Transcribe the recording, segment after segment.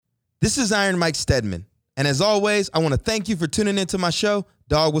This is Iron Mike Stedman, and as always, I want to thank you for tuning into my show,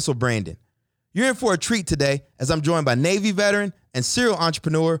 Dog Whistle Branding. You're in for a treat today as I'm joined by Navy veteran and serial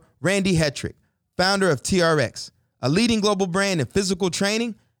entrepreneur Randy Hetrick, founder of TRX, a leading global brand in physical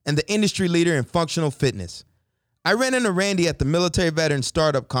training and the industry leader in functional fitness. I ran into Randy at the Military Veteran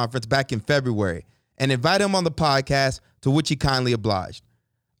Startup Conference back in February and invited him on the podcast, to which he kindly obliged.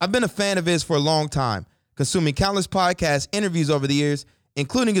 I've been a fan of his for a long time, consuming countless podcast interviews over the years,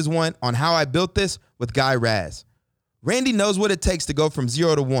 including his one on how I built this with Guy Raz. Randy knows what it takes to go from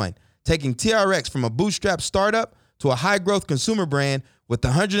 0 to 1, taking TRX from a bootstrap startup to a high-growth consumer brand with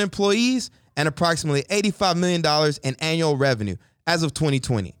 100 employees and approximately $85 million in annual revenue as of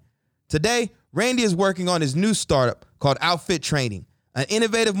 2020. Today, Randy is working on his new startup called Outfit Training, an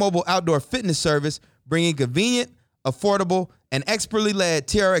innovative mobile outdoor fitness service bringing convenient, affordable, and expertly led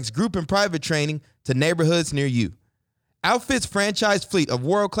TRX group and private training to neighborhoods near you. Outfit's franchise fleet of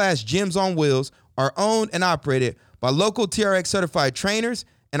world-class gyms on wheels are owned and operated by local TRX certified trainers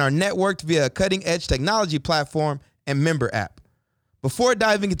and are networked via a cutting-edge technology platform and member app. Before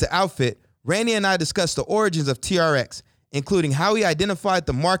diving into Outfit, Randy and I discussed the origins of TRX, including how he identified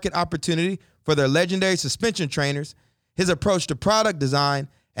the market opportunity for their legendary suspension trainers, his approach to product design,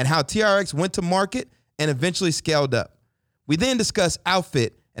 and how TRX went to market and eventually scaled up. We then discussed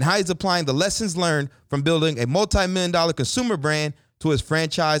Outfit and how he's applying the lessons learned from building a multi-million-dollar consumer brand to his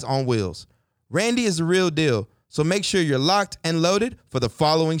franchise on wheels. Randy is the real deal, so make sure you're locked and loaded for the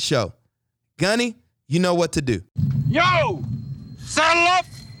following show. Gunny, you know what to do. Yo! Saddle up!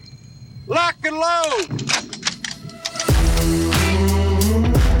 Lock and load!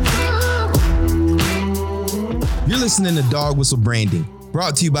 You're listening to Dog Whistle Branding,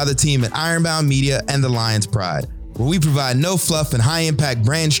 brought to you by the team at Ironbound Media and the Lion's Pride, where we provide no fluff and high-impact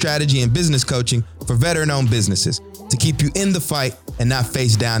brand strategy and business coaching for veteran-owned businesses to keep you in the fight and not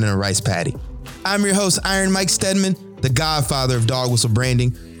face down in a rice paddy. I'm your host, Iron Mike Stedman, the godfather of Dog Whistle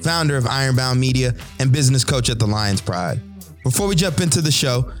Branding, founder of Ironbound Media, and business coach at the Lion's Pride. Before we jump into the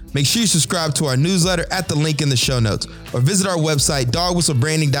show, make sure you subscribe to our newsletter at the link in the show notes or visit our website,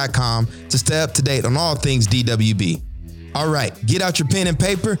 dogwhistlebranding.com, to stay up to date on all things DWB. All right, get out your pen and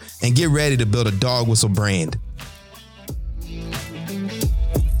paper and get ready to build a dog whistle brand.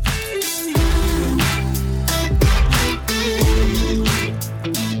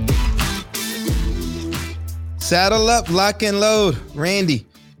 Saddle up, lock and load. Randy,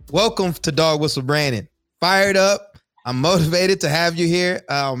 welcome to Dog Whistle Branding. Fired up. I'm motivated to have you here.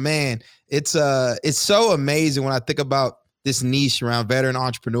 Oh man, it's so amazing when I think about this niche around veteran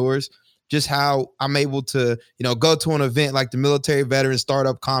entrepreneurs, just how I'm able to, go to an event like the Military Veteran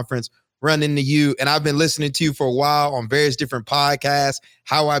Startup Conference, run into you, and I've been listening to you for a while on various different podcasts,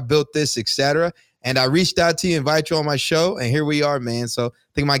 how I built this, etc. And I reached out to you, invite you on my show, and here we are, man. So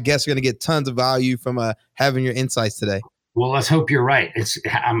I think my guests are going to get tons of value from having your insights today. Well, let's hope you're right.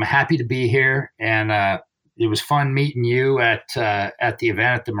 I'm happy to be here, and it was fun meeting you at the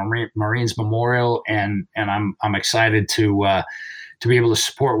event at the Marines Memorial, and I'm excited to be able to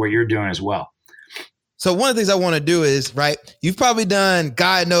support what you're doing as well. So one of the things I want to do is, right, you've probably done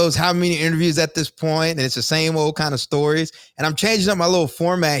God knows how many interviews at this point, and it's the same old kind of stories. And I'm changing up my little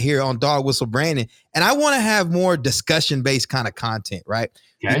format here on Dog Whistle Branding, and I want to have more discussion-based kind of content, right?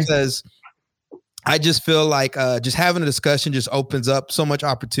 Okay. Because I just feel like just having a discussion just opens up so much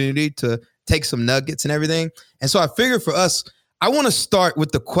opportunity to take some nuggets and everything. And so I figured for us, I want to start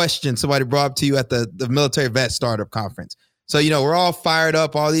with the question somebody brought up to you at the Military Vet Startup Conference. So, we're all fired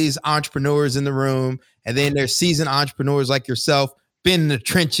up, all these entrepreneurs in the room, and then there's seasoned entrepreneurs like yourself, been in the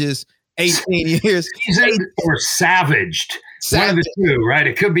trenches 18 years. Seasoned or savaged. One of the two, right?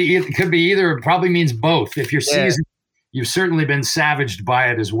 It could be either. It probably means both. If you're seasoned, you've certainly been savaged by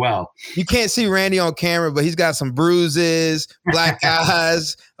it as well. You can't see Randy on camera, but he's got some bruises, black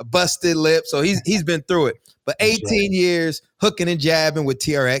eyes, a busted lip. So he's been through it. But 18 years hooking and jabbing with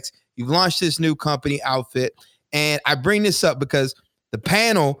TRX. You've launched this new company, Outfit. And I bring this up because the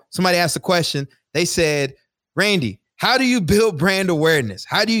panel, somebody asked a question. They said, Randy, how do you build brand awareness?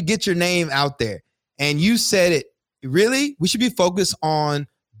 How do you get your name out there? And you said it, really, we should be focused on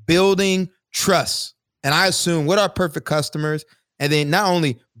building trust. And I assume what are perfect customers, and then not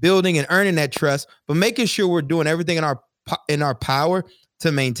only building and earning that trust, but making sure we're doing everything in our power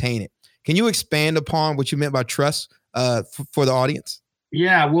to maintain it. Can you expand upon what you meant by trust for the audience?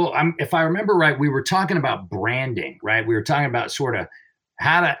 Yeah, well, if I remember right, we were talking about branding, right? We were talking about sort of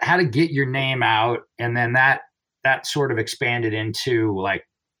how to get your name out, and then that sort of expanded into like,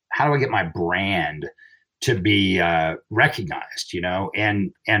 how do I get my brand to be recognized?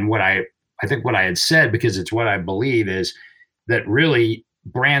 And what I think what I had said, because it's what I believe, is that really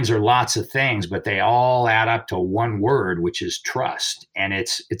brands are lots of things, but they all add up to one word, which is trust. And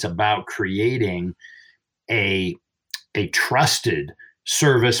it's about creating a trusted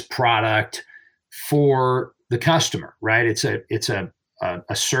service product for the customer, right? It's a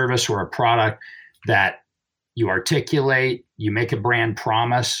service or a product that you articulate, you make a brand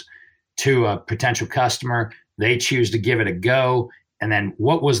promise to a potential customer, they choose to give it a go. And then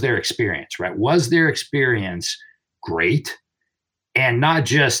what was their experience, right? Was their experience great? And not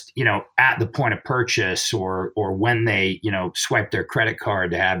just, at the point of purchase or when they, swipe their credit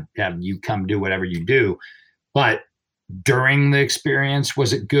card to have you come do whatever you do, but during the experience,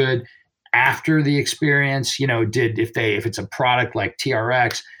 was it good? After the experience, if it's a product like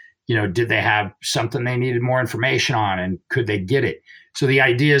TRX, did they have something they needed more information on, and could they get it? So the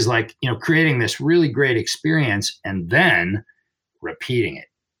idea is like, creating this really great experience and then repeating it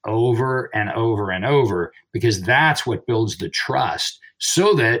over and over and over, because that's what builds the trust.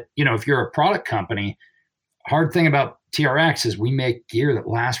 So that, if you're a product company, hard thing about TRX is we make gear that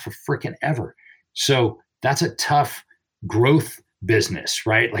lasts for freaking ever. So that's a tough growth business,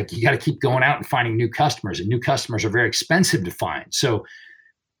 right? Like you got to keep going out and finding new customers, and new customers are very expensive to find. So,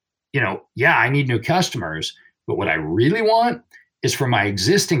 yeah, I need new customers, but what I really want is for my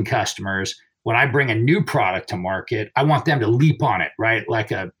existing customers, when I bring a new product to market, I want them to leap on it, right? Like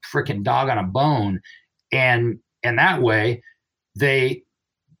a freaking dog on a bone. And that way they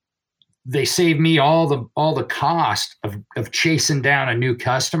save me all the cost of chasing down a new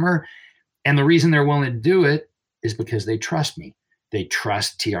customer. And the reason they're willing to do it is because they trust me. They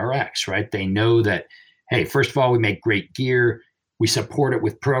trust TRX, right? They know that, hey, first of all, we make great gear. We support it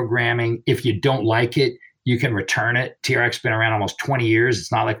with programming. If you don't like it, you can return it. TRX has been around almost 20 years.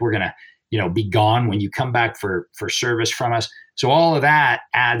 It's not like we're going to, be gone when you come back for service from us. So all of that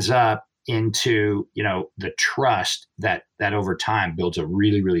adds up into, the trust that over time builds a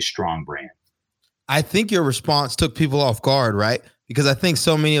really, really strong brand. I think your response took people off guard, right? Because I think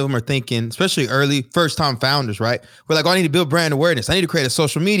so many of them are thinking, especially early first-time founders, right? We're like, I need to build brand awareness. I need to create a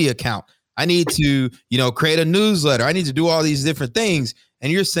social media account. I need to, create a newsletter. I need to do all these different things.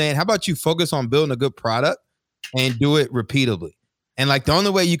 And you're saying, how about you focus on building a good product and do it repeatedly? And like the only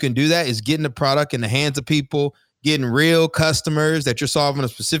way you can do that is getting the product in the hands of people, getting real customers that you're solving a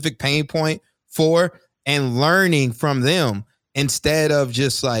specific pain point for, and learning from them instead of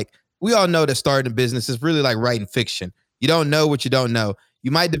just like, we all know that starting a business is really like writing fiction. You don't know what you don't know.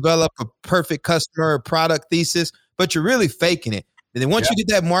 You might develop a perfect customer or product thesis, but you're really faking it. And then once you get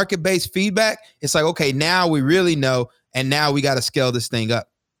that market-based feedback, it's like, okay, now we really know, and now we got to scale this thing up.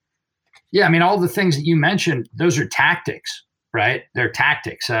 Yeah, I mean, all the things that you mentioned, those are tactics, right? They're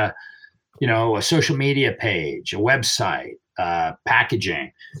tactics. A social media page, a website,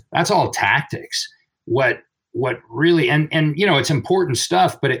 packaging. That's all tactics. What really, and it's important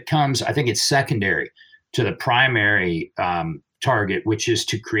stuff, but it comes, I think it's secondary to the primary target, which is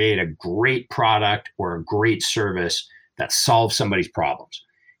to create a great product or a great service that solves somebody's problems.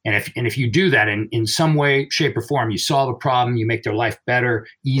 And if you do that in some way, shape, or form, you solve a problem, you make their life better,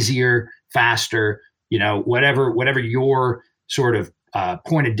 easier, faster, whatever your sort of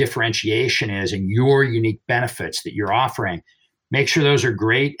point of differentiation is and your unique benefits that you're offering, make sure those are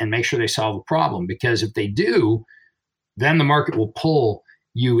great and make sure they solve a problem. Because if they do, then the market will pull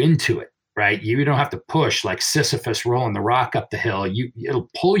you into it, right? You don't have to push like Sisyphus rolling the rock up the hill. It'll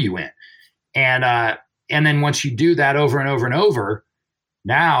pull you in. And then once you do that over and over and over,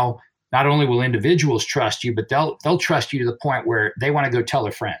 now not only will individuals trust you, but they'll trust you to the point where they want to go tell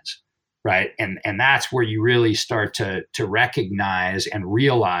their friends, right? And that's where you really start to recognize and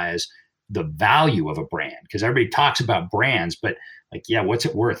realize the value of a brand. Because everybody talks about brands, but like, yeah, what's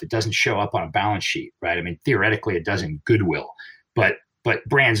it worth? It doesn't show up on a balance sheet, right? I mean, theoretically, it does in goodwill, but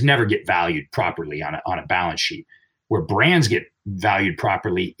brands never get valued properly on a balance sheet. Where brands get valued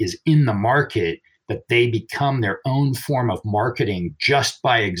properly is in the market, that they become their own form of marketing just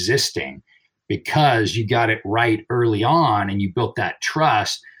by existing, because you got it right early on and you built that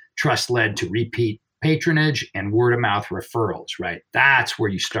trust. Trust led to repeat patronage and word of mouth referrals, right? That's where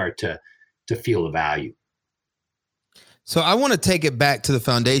you start to feel the value. So I want to take it back to the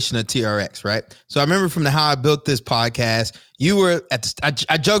foundation of TRX, right? So I remember from the How I Built This podcast, you were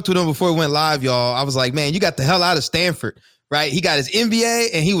I joked with him before we went live, y'all. I was like, man, you got the hell out of Stanford, right? He got his MBA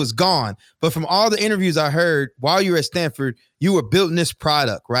and he was gone. But from all the interviews I heard while you were at Stanford, you were building this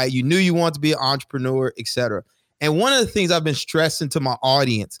product, right? You knew you wanted to be an entrepreneur, et cetera. And one of the things I've been stressing to my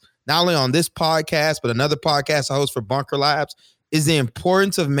audience, not only on this podcast, but another podcast I host for Bunker Labs, is the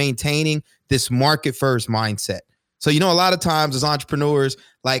importance of maintaining this market first mindset. So, a lot of times as entrepreneurs,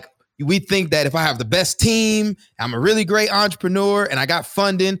 like we think that if I have the best team, I'm a really great entrepreneur, and I got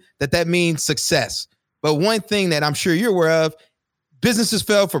funding, that means success. But one thing that I'm sure you're aware of, businesses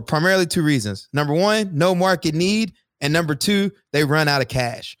fail for primarily two reasons. Number one, no market need. And number two, they run out of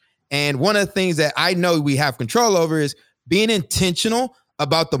cash. And one of the things that I know we have control over is being intentional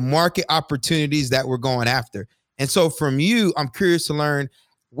about the market opportunities that we're going after. And so from you, I'm curious to learn,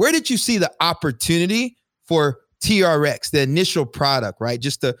 where did you see the opportunity for TRX, the initial product, right?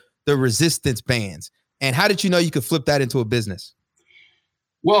 Just the resistance bands. And how did you know you could flip that into a business?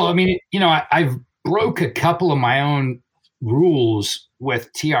 Well, I mean, I've broke a couple of my own rules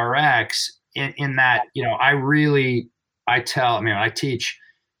with TRX in that, I teach,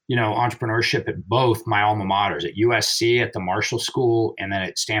 entrepreneurship at both my alma maters, at USC, at the Marshall School, and then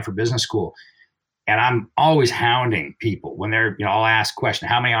at Stanford Business School. And I'm always hounding people when they're, I'll ask a question,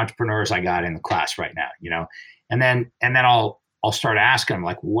 how many entrepreneurs I got in the class right now, and then I'll start asking them,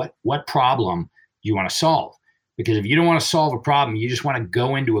 like, what problem do you want to solve? Because if you don't want to solve a problem, you just want to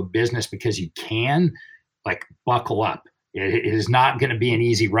go into a business because you can, like, buckle up. It is not going to be an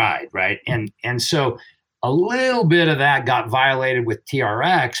easy ride, right? And so a little bit of that got violated with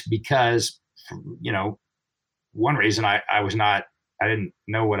TRX because, one reason I didn't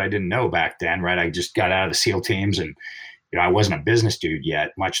know what I didn't know back then, right? I just got out of the SEAL teams, and I wasn't a business dude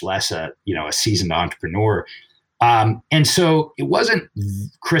yet, much less a seasoned entrepreneur. And so it wasn't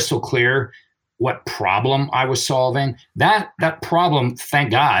crystal clear what problem I was solving. That problem,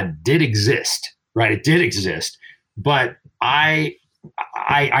 thank God, did exist, right? It did exist, but I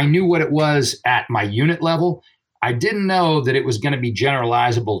knew what it was at my unit level. I didn't know that it was going to be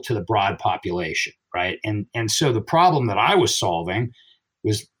generalizable to the broad population, right? And so the problem that I was solving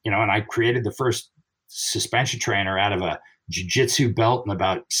was, and I created the first suspension trainer out of a jiu-jitsu belt and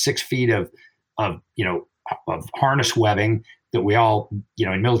about 6 feet of harness webbing that we all,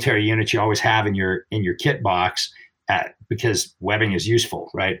 in military units, you always have in your kit box, because webbing is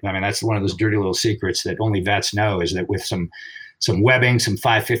useful, right? I mean, that's one of those dirty little secrets that only vets know, is that with some webbing, some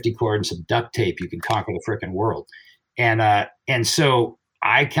 550 cord, and some duct tape, you can conquer the frickin' world. And so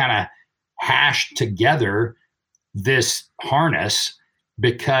I kind of hashed together this harness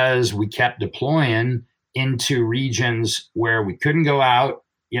because we kept deploying into regions where we couldn't go out.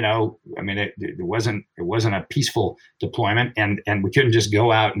 It wasn't a peaceful deployment, and we couldn't just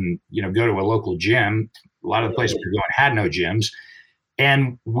go out and, go to a local gym. A lot of the places we were going had no gyms,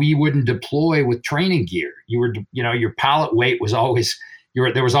 and we wouldn't deploy with training gear. Your pallet weight was always,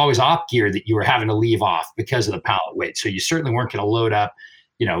 there was always op gear that you were having to leave off because of the pallet weight. So you certainly weren't going to load up,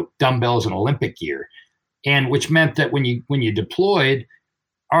 dumbbells and Olympic gear. And which meant that when you deployed,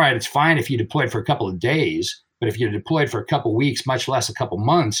 all right, it's fine if you deployed for a couple of days, but if you deployed for a couple of weeks, much less a couple of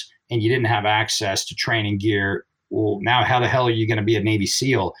months, and you didn't have access to training gear, well, now how the hell are you going to be a Navy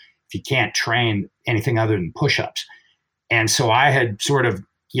SEAL if you can't train anything other than push-ups? And so I had sort of,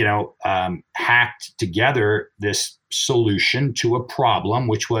 hacked together this solution to a problem,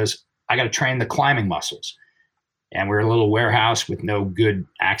 which was, I got to train the climbing muscles. And we're a little warehouse with no good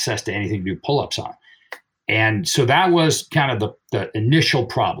access to anything to do pull-ups on. And so that was kind of the initial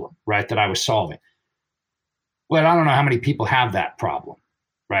problem, right, that I was solving. But I don't know how many people have that problem,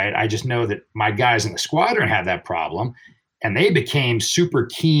 right? I just know that my guys in the squadron had that problem, and they became super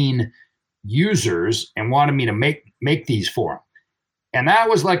keen users and wanted me to make these for them. And that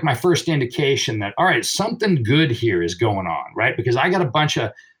was like my first indication that, all right, something good here is going on, right? Because I got a bunch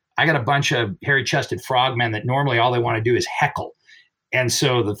of hairy-chested frogmen that normally all they want to do is heckle. And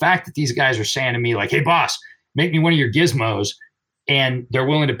so the fact that these guys are saying to me, like, hey, boss, make me one of your gizmos, and they're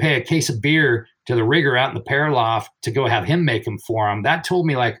willing to pay a case of beer to the rigger out in the Paraloft to go have him make them for them, that told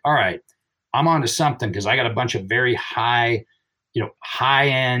me, like, all right, I'm onto something, because I got a bunch of very high-end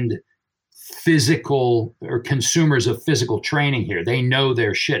physical, or consumers of physical training here. They know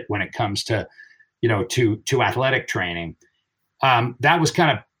their shit when it comes to, to athletic training. That was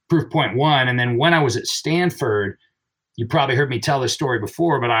kind of proof point one. And then when I was at Stanford, you probably heard me tell this story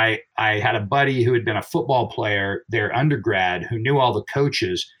before, but I had a buddy who had been a football player there, undergrad, who knew all the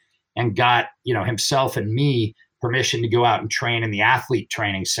coaches, and got, himself and me permission to go out and train in the athlete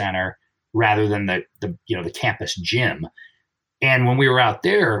training center rather than the campus gym. And when we were out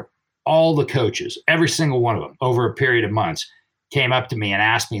there, all the coaches, every single one of them, over a period of months, came up to me and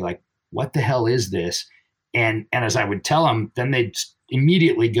asked me, like, what the hell is this? And as I would tell them, then they'd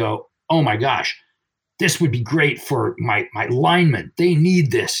immediately go, oh my gosh, this would be great for my linemen. They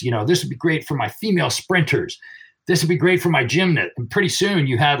need this. This would be great for my female sprinters. This would be great for my gymnast. And pretty soon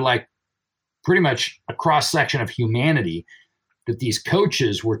you had, like, pretty much a cross section of humanity that these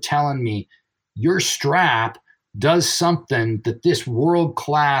coaches were telling me, your strap does something that this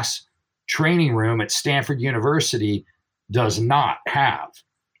world-class training room at Stanford University does not have.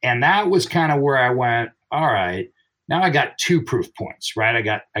 And that was kind of where I went, all right, now I got 2 proof points, right?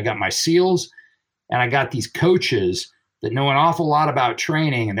 I got my SEALs, and I got these coaches that know an awful lot about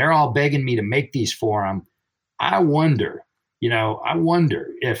training, and they're all begging me to make these for them. I wonder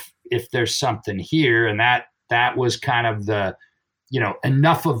if there's something here. And that was kind of the,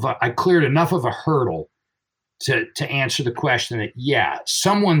 I cleared enough of a hurdle to answer the question that, yeah,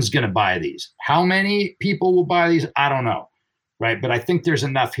 someone's going to buy these. How many people will buy these? I don't know. Right. But I think there's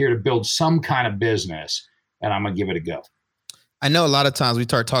enough here to build some kind of business, and I'm going to give it a go. I know a lot of times we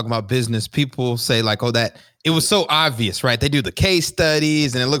start talking about business, people say like, oh, that it was so obvious, right? They do the case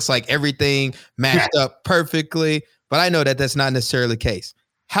studies and it looks like everything matched up perfectly. But I know that that's not necessarily the case.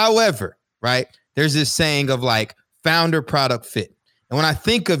 However, right, there's this saying of like founder product fit. And when I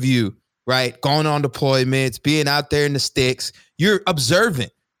think of you, right, going on deployments, being out there in the sticks, you're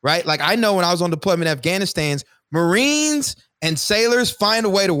observant, right? Like I know when I was on deployment in Afghanistan, Marines and sailors find a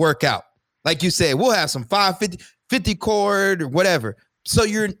way to work out. Like you said, we'll have some 50 cord or whatever. So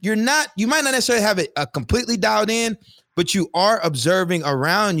you might not necessarily have it completely dialed in, but you are observing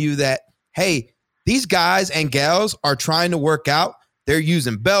around you that, hey, these guys and gals are trying to work out. They're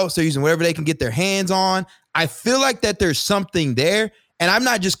using belts. They're using whatever they can get their hands on. I feel like that there's something there. And I'm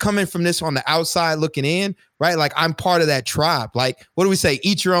not just coming from this on the outside looking in, right? Like I'm part of that tribe. Like, what do we say?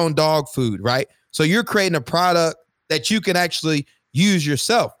 Eat your own dog food, right? So you're creating a product that you can actually use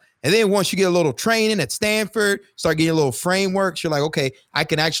yourself. And then once you get a little training at Stanford, start getting a little frameworks, you're like, okay, I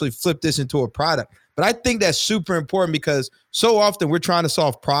can actually flip this into a product. But I think that's super important because so often we're trying to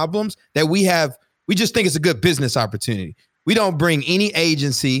solve problems that we just think it's a good business opportunity. We don't bring any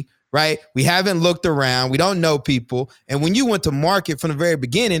agency, right? We haven't looked around. We don't know people. And when you went to market from the very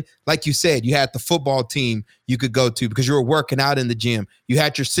beginning, like you said, you had the football team you could go to because you were working out in the gym. You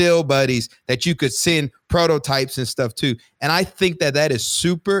had your SEAL buddies that you could send prototypes and stuff to. And I think that is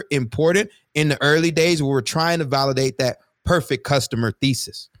super important in the early days where we're trying to validate that perfect customer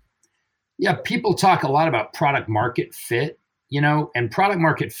thesis. Yeah, people talk a lot about product market fit, and product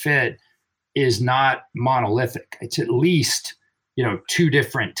market fit is not monolithic. It's at least, 2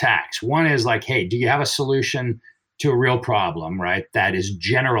 different tacks. One is like, hey, do you have a solution to a real problem, right? That is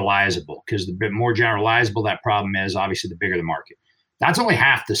generalizable, because the bit more generalizable that problem is, obviously the bigger the market. That's only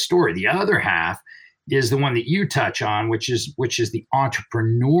half the story. The other half is the one that you touch on, which is the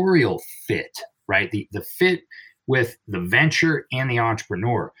entrepreneurial fit, right? The fit with the venture and the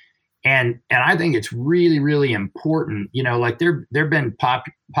entrepreneur. And I think it's really, really important, like there've been pop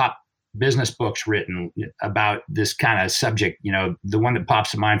business books written about this kind of subject. The one that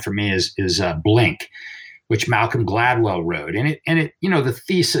pops to mind for me is Blink, which Malcolm Gladwell wrote. And it the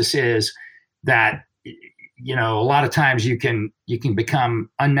thesis is that, a lot of times you can become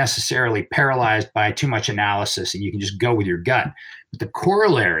unnecessarily paralyzed by too much analysis and you can just go with your gut. But the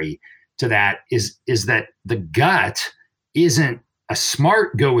corollary to that is that the gut isn't a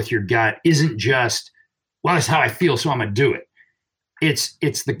smart go with your gut, isn't just, well, that's how I feel, so I'm going to do it.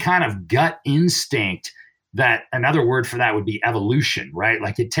 It's the kind of gut instinct that another word for that would be evolution, right?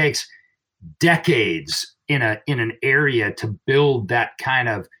 Like it takes decades in an area to build that kind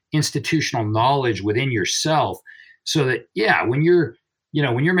of institutional knowledge within yourself, so that, yeah, when you're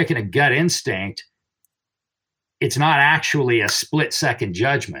making a gut instinct, it's not actually a split-second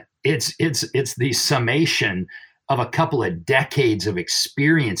judgment. It's the summation of a couple of decades of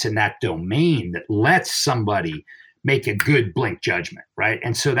experience in that domain that lets somebody make a good blink judgment, right?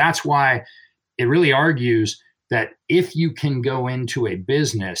 And so that's why it really argues that if you can go into a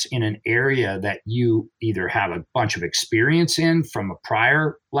business in an area that you either have a bunch of experience in from a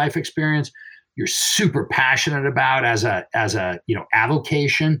prior life experience, you're super passionate about as a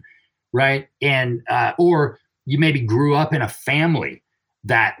avocation, right? And or you maybe grew up in a family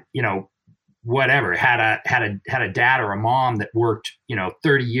that, whatever, had a dad or a mom that worked,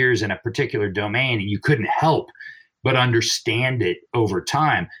 30 years in a particular domain, and you couldn't help but understand it over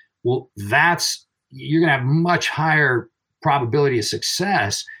time. Well, you're going to have much higher probability of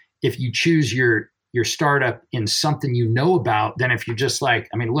success if you choose your startup in something you know about than if you're just like,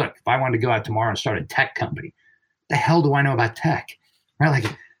 I mean, look, if I wanted to go out tomorrow and start a tech company, the hell do I know about tech? Right?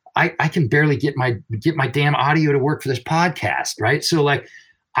 Like I can barely get my damn audio to work for this podcast, right? So like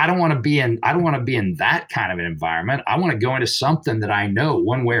I don't want to be in that kind of an environment. I want to go into something that I know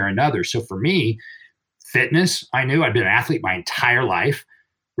one way or another. So for me, fitness, I knew I'd been an athlete my entire life,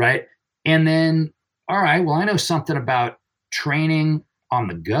 right? And then, all right, well, I know something about training on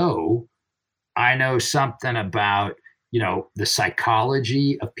the go. I know something about, the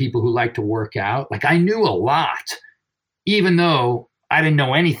psychology of people who like to work out. Like I knew a lot, even though I didn't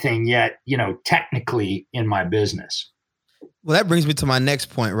know anything yet, technically in my business. Well, that brings me to my next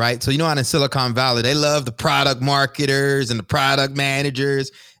point, right? So, out in Silicon Valley, they love the product marketers and the product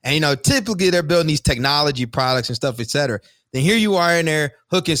managers. And, typically they're building these technology products and stuff, et cetera. Then here you are in there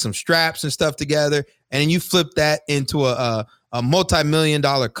hooking some straps and stuff together. And then you flip that into a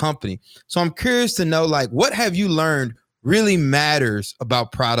multi-million-dollar company. So I'm curious to know, what have you learned really matters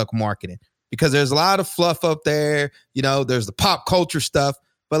about product marketing? Because there's a lot of fluff up there, there's the pop culture stuff.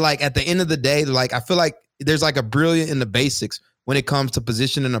 But at the end of the day, I feel like there's a brilliant in the basics when it comes to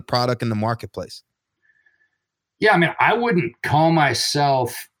positioning a product in the marketplace. Yeah, I wouldn't call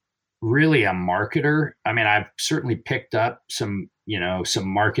myself really a marketer. I've certainly picked up some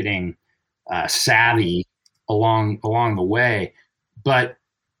marketing savvy along the way, but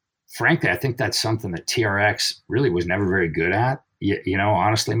frankly, I think that's something that TRX really was never very good at.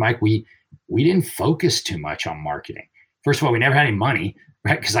 Honestly, Mike, we didn't focus too much on marketing. First of all, we never had any money,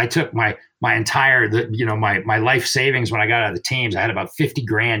 right? Because I took my entire my life savings when I got out of the teams. I had about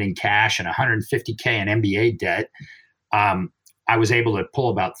 $50,000 in cash and $150K in MBA debt. I was able to pull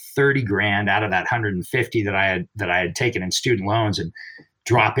about $30,000 out of that $150 that I had taken in student loans and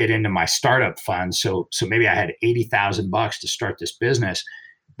drop it into my startup fund. So maybe I had $80,000 to start this business.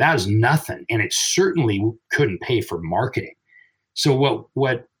 That was nothing, and it certainly couldn't pay for marketing. So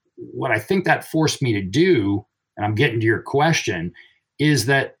what I think that forced me to do, and I'm getting to your question, is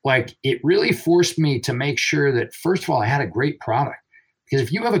that it really forced me to make sure that, first of all, I had a great product. Because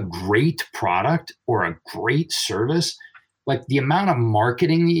if you have a great product or a great service, the amount of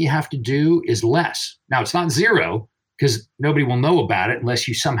marketing that you have to do is less. Now, it's not zero, because nobody will know about it unless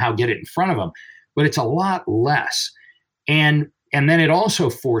you somehow get it in front of them, but it's a lot less. And then it also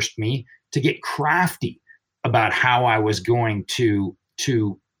forced me to get crafty about how I was going to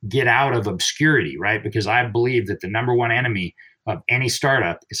get out of obscurity, right? Because I believe that the number one enemy of any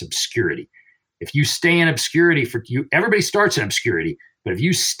startup is obscurity. If you stay in obscurity everybody starts in obscurity, but if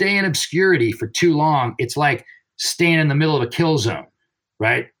you stay in obscurity for too long, it's like staying in the middle of a kill zone,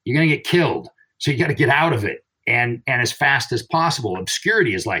 right? You're going to get killed. So you got to get out of it. And as fast as possible.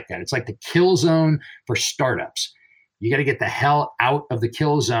 Obscurity is like that. It's like the kill zone for startups. You got to get the hell out of the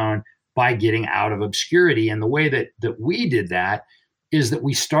kill zone by getting out of obscurity. And the way that we did that is that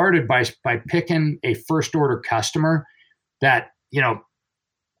we started by picking a first order customer that,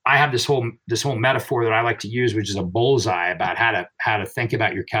 I have this whole metaphor that I like to use, which is a bullseye about how to think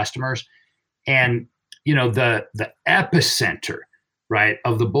about your customers. And, the epicenter, right,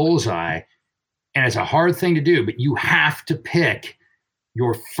 of the bullseye, and it's a hard thing to do, but you have to pick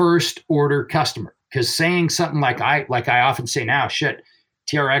your first order customer. Because saying something like I often say now,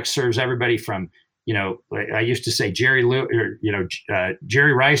 TRX serves everybody from, I used to say Jerry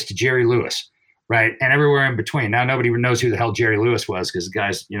Rice to Jerry Lewis, right? And everywhere in between. Now nobody knows who the hell Jerry Lewis was, because the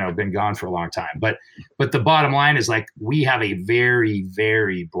guy's, been gone for a long time. But the bottom line is we have a very,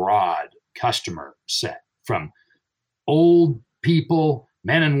 very broad customer set, from old people,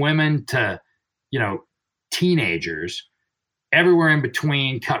 men and women, to, teenagers, everywhere in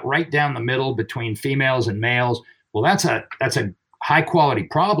between, cut right down the middle between females and males. Well, that's a high quality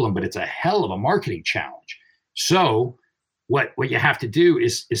problem, but it's a hell of a marketing challenge. So what you have to do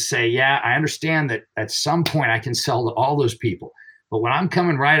is say, yeah, I understand that at some point I can sell to all those people, but when I'm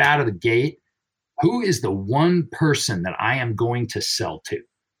coming right out of the gate, who is the one person that I am going to sell to,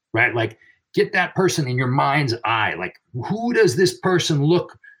 right? Get that person in your mind's eye. Who does this person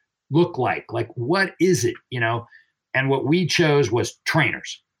look like? What is it, And what we chose was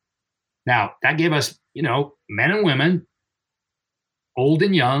trainers. Now, that gave us, men and women, old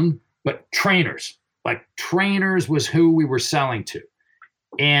and young, but trainers. Trainers was who we were selling to.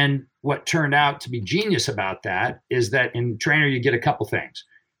 And what turned out to be genius about that is that in trainer, you get a couple things,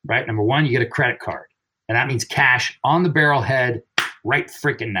 right? Number one, you get a credit card. And that means cash on the barrelhead right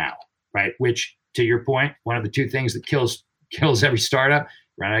freaking now, right? Which, to your point, one of the two things that kills every startup,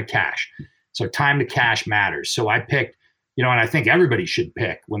 run out of cash. So time to cash matters. So I picked, and I think everybody should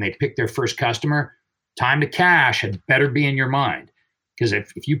pick, when they pick their first customer, time to cash had better be in your mind. Because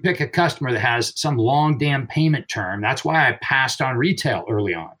if you pick a customer that has some long damn payment term, that's why I passed on retail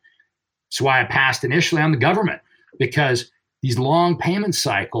early on. That's why I passed initially on the government, because these long payment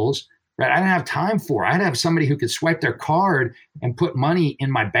cycles, right, I didn't have time for. I'd have somebody who could swipe their card and put money in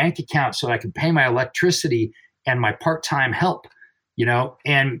my bank account so I could pay my electricity and my part-time help.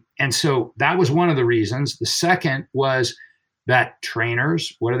 And so that was one of the reasons. The second was that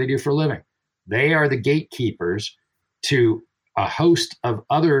trainers, what do they do for a living? They are the gatekeepers to a host of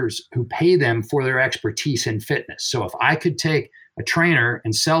others who pay them for their expertise in fitness. So if I could take a trainer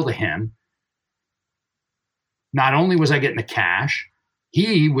and sell to him, not only was I getting the cash,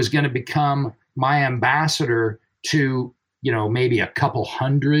 he was going to become my ambassador to, maybe a couple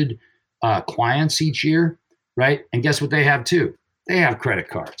hundred clients each year, right? And guess what they have too? They have credit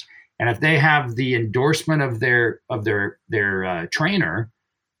cards. And if they have the endorsement of their trainer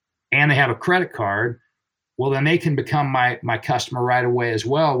and they have a credit card, well, then they can become my customer right away as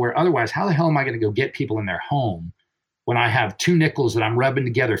well, where otherwise, how the hell am I going to go get people in their home when I have two nickels that I'm rubbing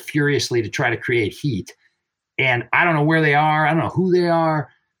together furiously to try to create heat? And I don't know where they are. I don't know who they are,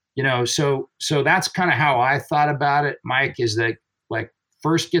 so that's kind of how I thought about it, Mike, is that like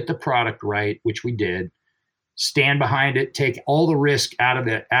first get the product right, which we did, stand behind it, take all the risk out of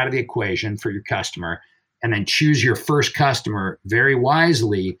the equation for your customer, and then choose your first customer very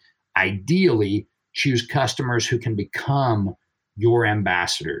wisely. Ideally, choose customers who can become your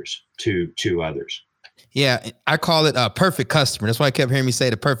ambassadors to others. Yeah, I call it a perfect customer. That's why I kept hearing me say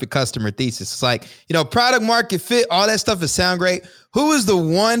the perfect customer thesis. It's like, product market fit, all that stuff is sound great. Who is the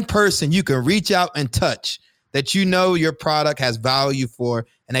one person you can reach out and touch that your product has value for,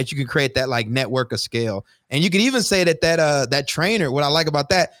 and that you can create that like network of scale? And you can even say that trainer, what I like about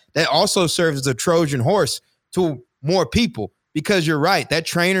that also serves as a Trojan horse to more people, because you're right. That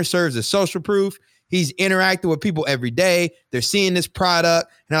trainer serves as social proof. He's interacting with people every day. They're seeing this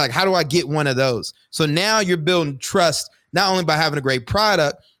product and they're like, how do I get one of those? So now you're building trust, not only by having a great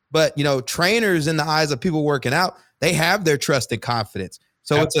product, but, trainers in the eyes of people working out, they have their trust and confidence.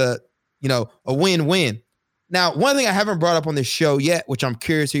 So It's a win-win. Now, one thing I haven't brought up on this show yet, which I'm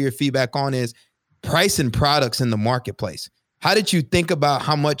curious to hear your feedback on, is pricing products in the marketplace. How did you think about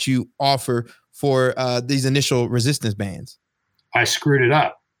how much you offer for these initial resistance bands? I screwed it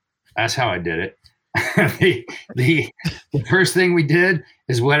up. That's how I did it. the first thing we did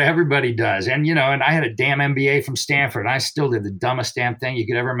is what everybody does. And, and I had a damn MBA from Stanford. And I still did the dumbest damn thing you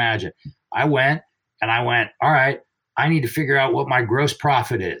could ever imagine. I went, all right, I need to figure out what my gross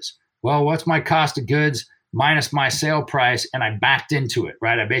profit is. Well, what's my cost of goods minus my sale price? And I backed into it,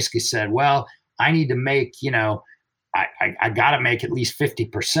 right? I basically said, well, I need to make, I got to make at least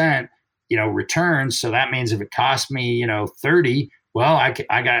 50%, returns. So that means if it costs me, 30, well, I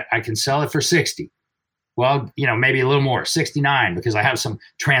can sell it for 60. Well, maybe a little more, 69, because I have some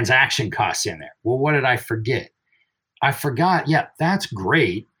transaction costs in there. Well, what did I forget? I forgot, that's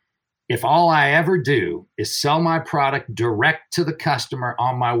great if all I ever do is sell my product direct to the customer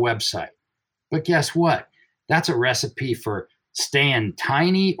on my website. But guess what? That's a recipe for staying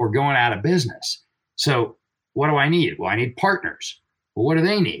tiny or going out of business. So what do I need? Well, I need partners. Well, what do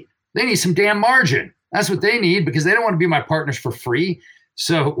they need? They need some damn margin. That's what they need, because they don't want to be my partners for free.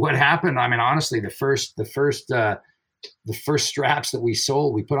 So what happened? I mean, honestly, the first straps that we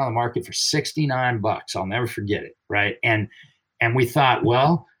sold, we put on the market for $69. I'll never forget it. Right. And we thought,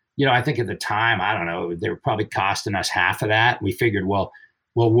 well, I think at the time, I don't know, they were probably costing us half of that. We figured, we'll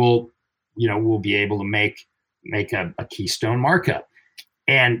be able to make a keystone markup.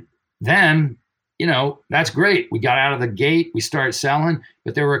 And then, that's great. We got out of the gate, we started selling,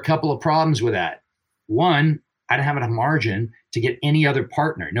 but there were a couple of problems with that. One, I didn't have enough margin to get any other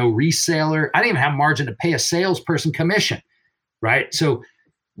partner, no reseller. I didn't even have margin to pay a salesperson commission, right? So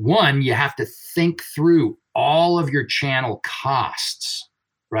one, you have to think through all of your channel costs,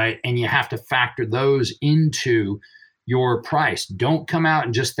 right? And you have to factor those into your price. Don't come out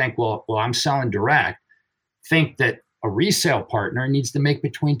and just think, well, I'm selling direct. Think that a resale partner needs to make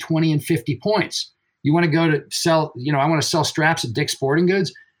between 20 and 50 points. You want to go to sell, I want to sell straps at Dick's Sporting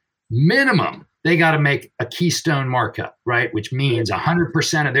Goods, minimum, they got to make a keystone markup, right? Which means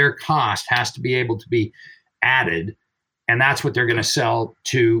 100% of their cost has to be able to be added. And that's what they're going to sell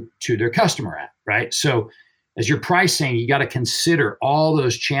to their customer at, right? So as you're pricing, you got to consider all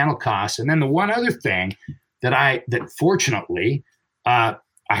those channel costs. And then the one other thing that fortunately I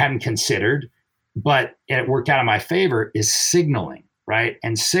hadn't considered, but it worked out in my favor, is signaling, right?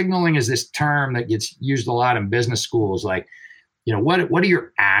 And signaling is this term that gets used a lot in business schools. Like, what are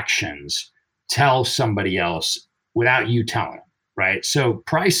your actions tell somebody else without you telling them, right? So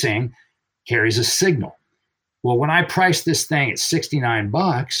pricing carries a signal. Well, when I priced this thing at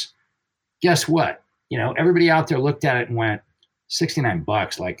 $69, guess what? Everybody out there looked at it and went,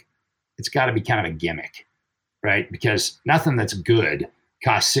 $69, like, it's got to be kind of a gimmick, right? Because nothing that's good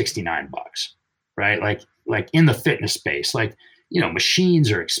costs $69, right? Like in the fitness space, like,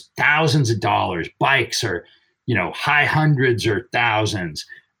 machines are thousands of dollars, bikes are, high hundreds or thousands,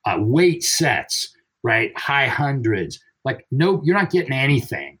 weight sets, right? High hundreds. Like, no, you're not getting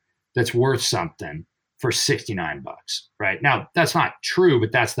anything that's worth something for $69, right? Now, that's not true,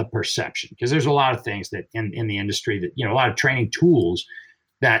 but that's the perception, because there's a lot of things that in the industry that, a lot of training tools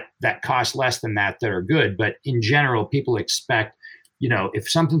that cost less than that are good. But in general, people expect if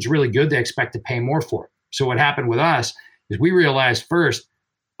something's really good, they expect to pay more for it. So what happened with us is we realized first,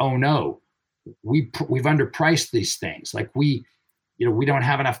 oh no, we've underpriced these things. Like we don't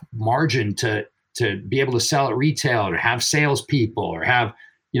have enough margin to be able to sell at retail or have salespeople or have,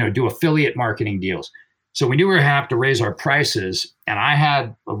 do affiliate marketing deals. So we knew we were going to have to raise our prices. And I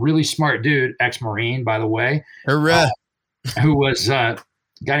had a really smart dude, ex-Marine, by the way, who was a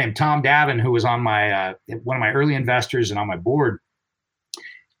guy named Tom Davin, who was on my one of my early investors and on my board.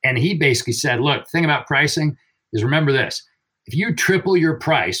 And he basically said, look, the thing about pricing is, remember this, if you triple your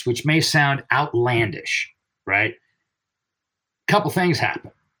price, which may sound outlandish, right? A couple things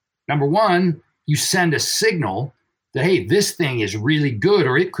happen. Number one, you send a signal that, hey, this thing is really good,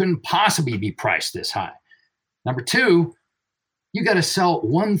 or it couldn't possibly be priced this high. Number two, you got to sell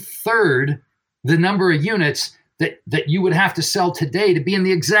 1/3 the number of units that you would have to sell today to be in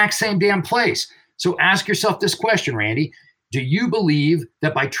the exact same damn place. So ask yourself this question, Randy. Do you believe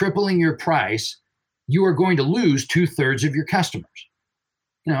that by tripling your price, you are going to lose 2/3 of your customers?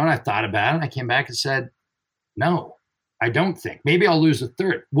 And I thought about it. I came back and said, no, I don't think. Maybe I'll lose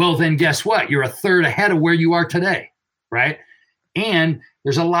 1/3. Well, then guess what? You're 1/3 ahead of where you are today, right? And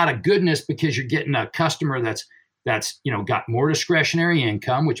there's a lot of goodness because you're getting a customer that's got more discretionary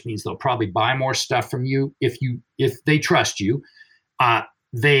income, which means they'll probably buy more stuff from you if they trust you.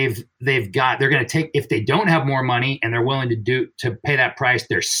 They're going to take, if they don't have more money and they're willing to pay that price,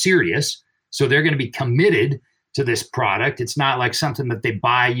 they're serious. So they're going to be committed to this product. It's not like something that they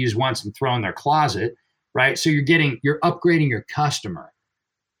buy, use once and throw in their closet, right? So you're upgrading your customer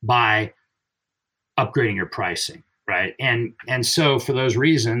by upgrading your pricing, right? And so for those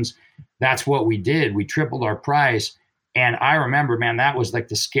reasons, that's what we did. We tripled our price. And I remember, man, that was like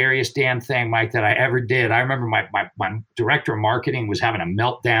the scariest damn thing, Mike, that I ever did. I remember my director of marketing was having a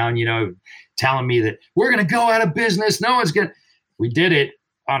meltdown, telling me that we're going to go out of business. No one's going to. We did it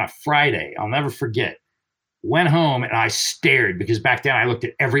on a Friday. I'll never forget. Went home and I stared because back then I looked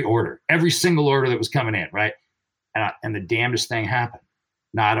at every single order that was coming in, right? And the damnedest thing happened.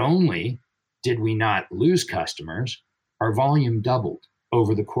 Not only did we not lose customers, our volume doubled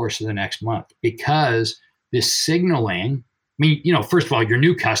over the course of the next month because this signaling, first of all, your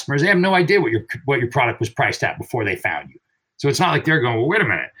new customers, they have no idea what your product was priced at before they found you. So it's not like they're going, well, wait a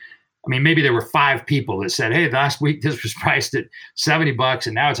minute. Maybe there were 5 people that said, hey, last week this was priced at $70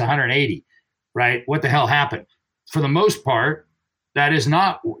 and now it's 180, right? What the hell happened? For the most part,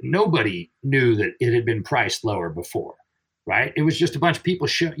 nobody knew that it had been priced lower before, right? It was just a bunch of people,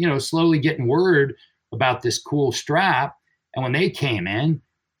 slowly getting word about this cool strap. And when they came in,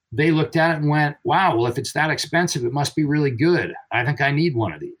 they looked at it and went, wow, well, if it's that expensive, it must be really good. I think I need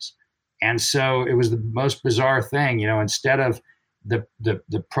one of these. And so it was the most bizarre thing, instead of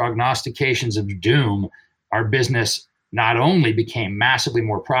the prognostications of doom, our business not only became massively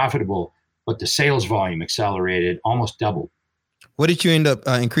more profitable, but the sales volume accelerated, almost doubled. What did you end up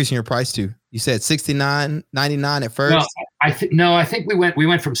increasing your price to? You said $69.99 at first? No, I think we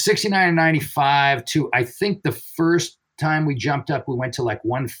went from $69.95 to, I think the first time we jumped up, we went to like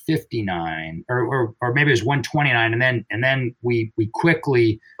 $159 or maybe it was $129. And then we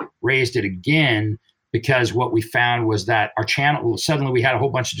quickly raised it again because what we found was that our channel, suddenly we had a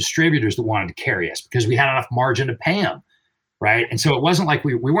whole bunch of distributors that wanted to carry us because we had enough margin to pay them. Right. And so it wasn't like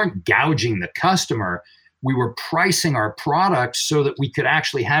we weren't gouging the customer. We were pricing our products so that we could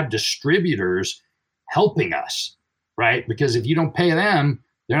actually have distributors helping us. Right. Because if you don't pay them,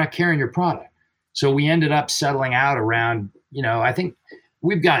 they're not carrying your product. So we ended up settling out around, I think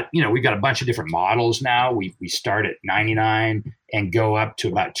we've got a bunch of different models now. We start at $99 and go up to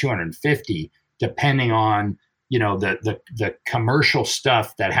about $250, depending on, the commercial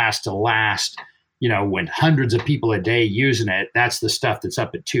stuff that has to last, when hundreds of people a day using it. That's the stuff that's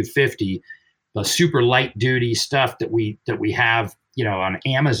up at $250. The super light duty stuff that we have, on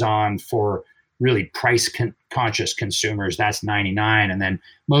Amazon for really price conscious consumers, that's $99. And then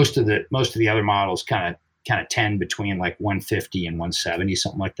most of the other models kind of tend between like $150 and $170,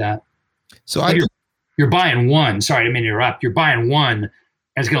 something like that. So you're buying one. Sorry, I didn't mean to interrupt. You're buying one, and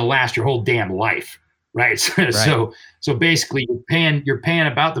it's going to last your whole damn life, right? So basically, you're paying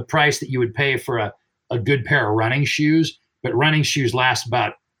about the price that you would pay for a good pair of running shoes, but running shoes last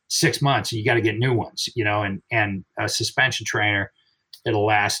about 6 months, and you got to get new ones, and a suspension trainer. It'll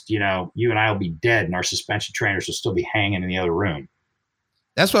last, you and I will be dead and our suspension trainers will still be hanging in the other room.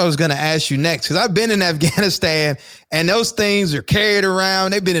 That's what I was going to ask you next, because I've been in Afghanistan and those things are carried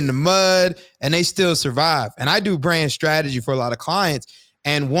around. They've been in the mud and they still survive. And I do brand strategy for a lot of clients.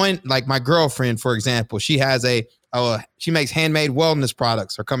 And one, like my girlfriend, for example, she has she makes handmade wellness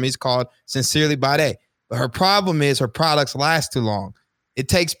products. Her company's called Sincerely Bade. But her problem is her products last too long. It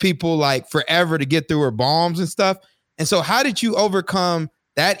takes people like forever to get through her bombs and stuff. And so how did you overcome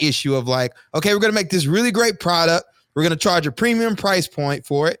that issue of like, okay, we're going to make this really great product. We're going to charge a premium price point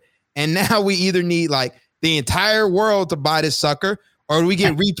for it. And now we either need like the entire world to buy this sucker, or we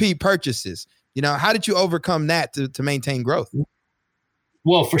get repeat purchases. You know, how did you overcome that to maintain growth?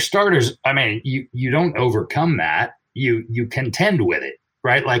 Well, for starters, I mean, you don't overcome that. You contend with it,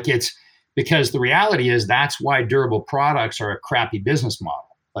 right? Like it's because the reality is that's why durable products are a crappy business model.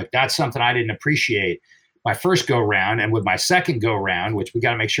 Like that's something I didn't appreciate my first go round, and with my second go round, which we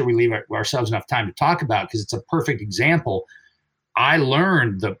got to make sure we leave ourselves enough time to talk about because it's a perfect example. I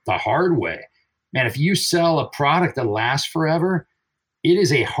learned the hard way. Man, if you sell a product that lasts forever, it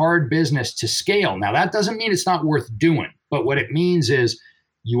is a hard business to scale. Now, that doesn't mean it's not worth doing, but what it means is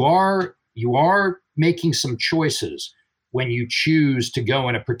you are making some choices when you choose to go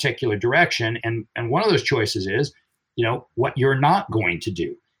in a particular direction. And one of those choices is, you know, what you're not going to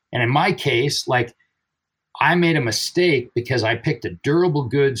do. And in my case, like I made a mistake because I picked a durable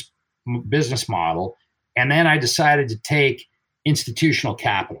goods business model, and then I decided to take institutional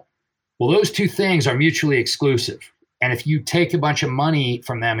capital. Well, those two things are mutually exclusive. And if you take a bunch of money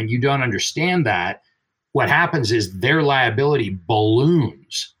from them and you don't understand that, what happens is their liability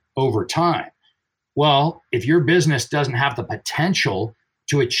balloons over time. Well, if your business doesn't have the potential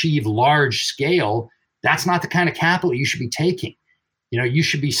to achieve large scale, that's not the kind of capital you should be taking. You know, you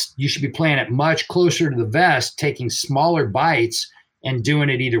should be playing it much closer to the vest, taking smaller bites and doing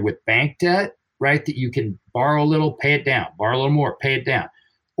it either with bank debt, right? That you can borrow a little, pay it down, borrow a little more, pay it down,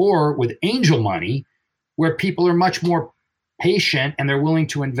 or with angel money, where people are much more patient and they're willing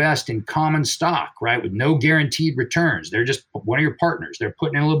to invest in common stock, right? With no guaranteed returns. They're just one of your partners. They're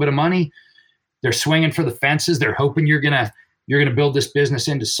putting in a little bit of money. They're swinging for the fences. They're hoping you're gonna build this business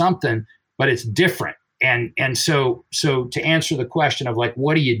into something, but it's different. And so to answer the question of like,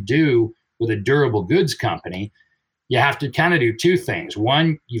 what do you do with a durable goods company? You have to kind of do two things.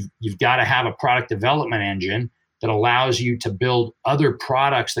 One, you've got to have a product development engine that allows you to build other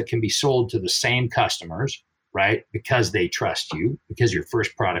products that can be sold to the same customers, right? Because they trust you, because your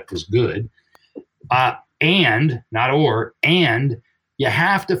first product was good. And you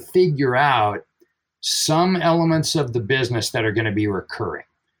have to figure out some elements of the business that are going to be recurring.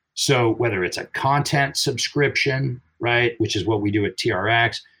 So whether it's a content subscription, right, which is what we do at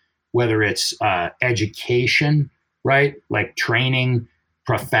TRX, whether it's education, right, like training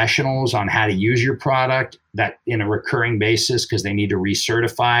professionals on how to use your product that in a recurring basis because they need to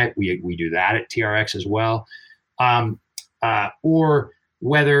recertify. We do that at TRX as well. Or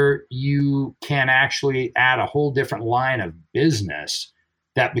whether you can actually add a whole different line of business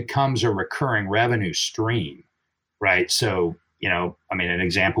that becomes a recurring revenue stream, right? So, you know, I mean, an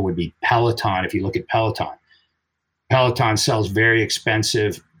example would be Peloton. If you look at Peloton sells very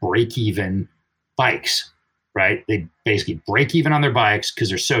expensive break-even bikes, right? They basically break even on their bikes because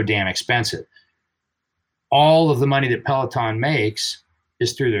they're so damn expensive. All of the money that Peloton makes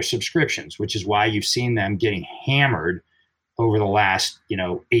is through their subscriptions, which is why you've seen them getting hammered over the last,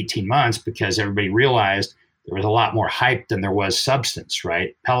 18 months, because everybody realized there was a lot more hype than there was substance,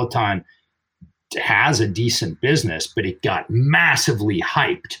 right? Peloton has a decent business, but it got massively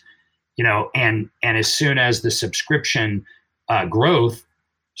hyped, and as soon as the subscription growth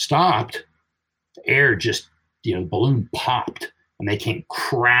stopped, the air just, the balloon popped and they came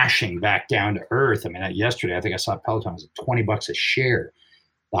crashing back down to earth. I mean, yesterday, I think I saw Peloton was at $20 a share.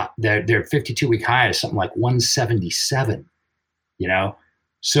 Their 52-week high is something like 177,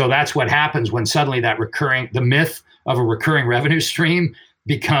 So that's what happens when suddenly the myth of a recurring revenue stream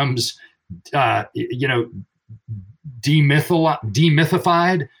becomes,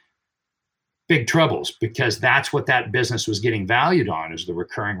 demythified. Big troubles, because that's what that business was getting valued on, is the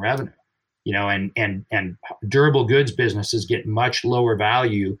recurring revenue, and durable goods businesses get much lower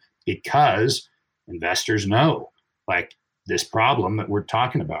value because investors know, like, this problem that we're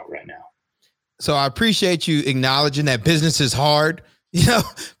talking about right now. So I appreciate you acknowledging that business is hard.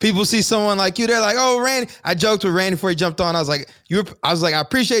 People see someone like you, they're like, "Oh, Randy." I joked with Randy before he jumped on. I was like, I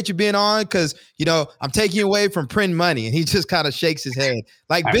appreciate you being on because, I'm taking you away from print money. And he just kind of shakes his head.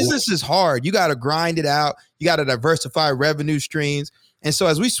 Like, business is hard. You got to grind it out. You got to diversify revenue streams. And so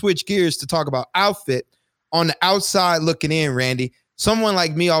as we switch gears to talk about Outfit, on the outside looking in, Randy, someone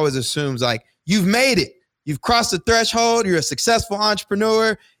like me always assumes like, you've made it. You've crossed the threshold. You're a successful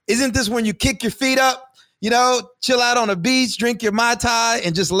entrepreneur. Isn't this when you kick your feet up? Chill out on a beach, drink your Mai Tai,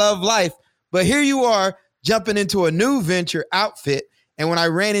 and just love life. But here you are jumping into a new venture, Outfit. And when I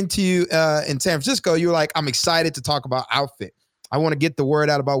ran into you in San Francisco, you were like, "I'm excited to talk about Outfit. I want to get the word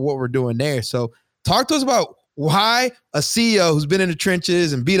out about what we're doing there." So talk to us about why a CEO who's been in the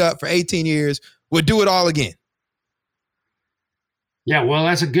trenches and beat up for 18 years would do it all again? Yeah, well,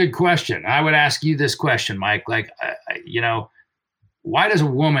 that's a good question. I would ask you this question, Mike. Like, why does a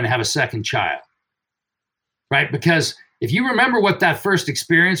woman have a second child? Right? Because if you remember what that first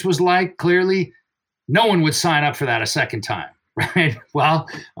experience was like, clearly, no one would sign up for that a second time, right? Well,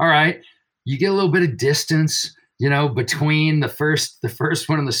 all right, you get a little bit of distance, between the first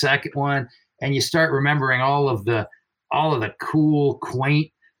one and the second one, and you start remembering all of the cool,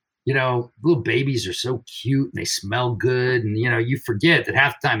 quaint, little babies are so cute and they smell good, and you forget that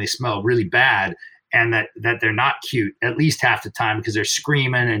half the time they smell really bad, and that they're not cute at least half the time because they're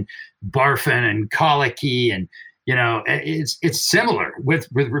screaming and barfing and colicky, and it's similar with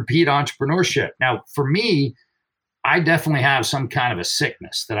repeat entrepreneurship. Now, for me, I definitely have some kind of a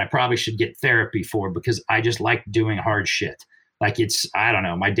sickness that I probably should get therapy for, because I just like doing hard shit. Like, I don't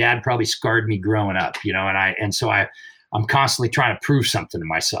know, my dad probably scarred me growing up, and so I'm constantly trying to prove something to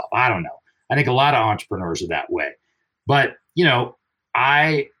myself. I don't know. I think a lot of entrepreneurs are that way. But,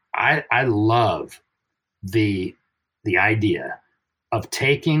 I love the idea of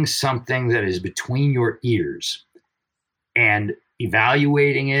taking something that is between your ears and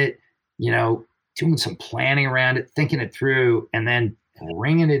evaluating it, doing some planning around it, thinking it through, and then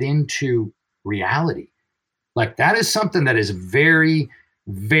bringing it into reality. Like, that is something that is very,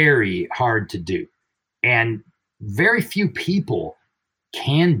 very hard to do. And very few people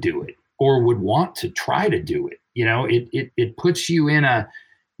can do it or would want to try to do it. It puts you in a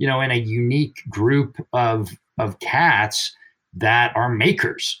unique group of cats that are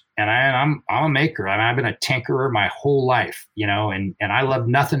makers. And I'm a maker. I've been a tinkerer my whole life, and I loved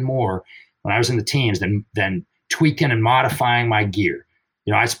nothing more when I was in the teams than tweaking and modifying my gear.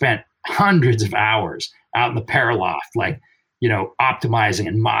 I spent hundreds of hours out in the Paraloft, optimizing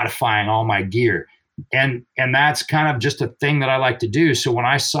and modifying all my gear. And that's kind of just a thing that I like to do. So when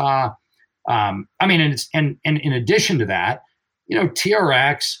I saw, and in addition to that,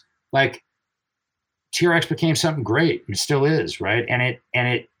 TRX, TRX became something great. It still is, right? And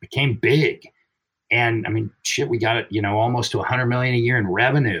it became big. And we got it, almost to 100 million a year in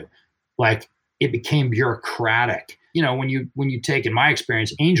revenue. It became bureaucratic. When you take, in my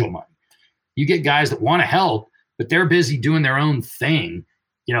experience, angel money, you get guys that want to help, but they're busy doing their own thing.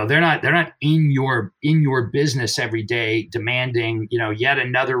 They're not in your business every day demanding, yet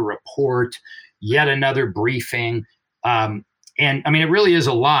another report, yet another briefing. And it really is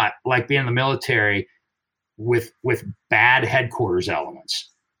a lot like being in the military with bad headquarters elements,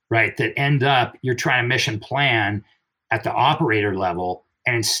 right? That end up, you're trying to mission plan at the operator level.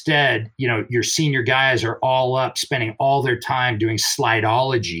 And instead, your senior guys are all up spending all their time doing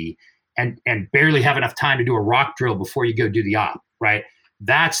slidology and barely have enough time to do a rock drill before you go do the op, right?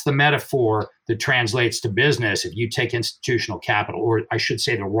 That's the metaphor that translates to business if you take institutional capital, or I should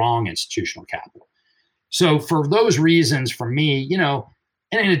say the wrong institutional capital. So for those reasons, for me, and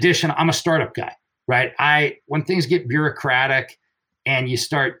in addition, I'm a startup guy, right? When things get bureaucratic and you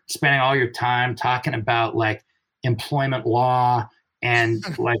start spending all your time talking about employment law and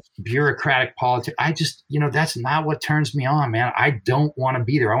bureaucratic politics, I just, that's not what turns me on, man. I don't want to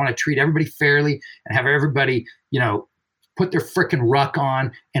be there. I want to treat everybody fairly and have everybody, put their frickin' ruck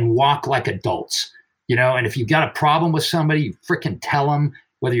on and walk like adults, and if you've got a problem with somebody, you frickin' tell them,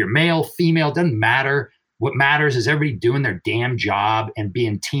 whether you're male, female, doesn't matter. What matters is everybody doing their damn job and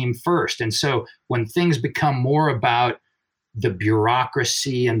being team first. And so when things become more about the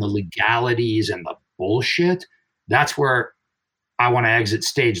bureaucracy and the legalities and the bullshit, that's where I want to exit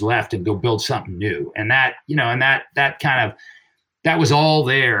stage left and go build something new. And that, that was all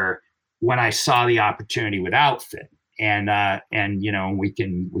there when I saw the opportunity with Outfit. And we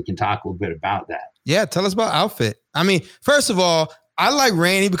can talk a little bit about that. Yeah, tell us about Outfit. First of all, I like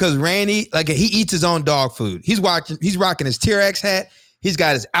Randy because Randy, he eats his own dog food. He's rocking his TRX hat. He's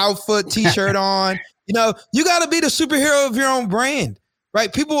got his Outfit t-shirt on. You got to be the superhero of your own brand,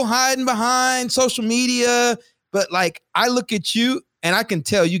 right? People hiding behind social media, but I look at you and I can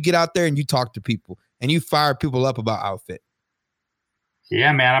tell you get out there and you talk to people and you fire people up about Outfit.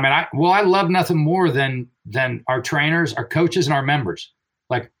 Yeah, man. I love nothing more than our trainers, our coaches, and our members.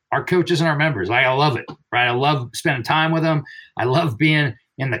 Our coaches and our members. I love it, right? I love spending time with them. I love being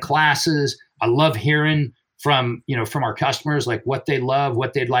in the classes. I love hearing from our customers, what they love,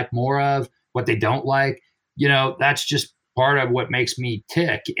 what they'd like more of, what they don't like. That's just part of what makes me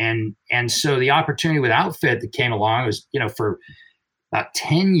tick. And so the opportunity with Outfit that came along was, for about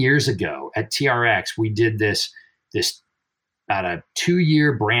 10 years ago at TRX, we did this about a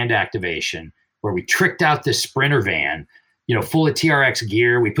 2-year brand activation where we tricked out this Sprinter van full of TRX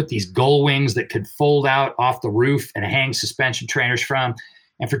gear. We put these gull wings that could fold out off the roof and hang suspension trainers from.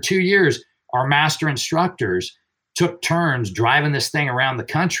 And for 2 years, our master instructors took turns driving this thing around the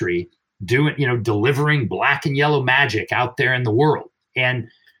country, delivering black and yellow magic out there in the world. And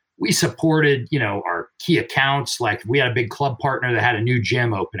we supported, our key accounts. Like we had a big club partner that had a new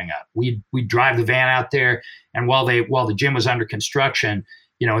gym opening up. We'd drive the van out there, and while the gym was under construction,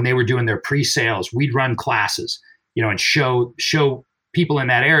 and they were doing their pre-sales, we'd run classes, and show people in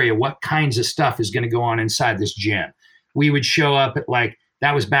that area what kinds of stuff is going to go on inside this gym. We would show up at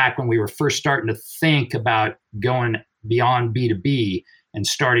that was back when we were first starting to think about going beyond B2B and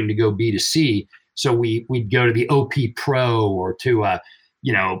starting to go B2C. So we'd go to the OP Pro or to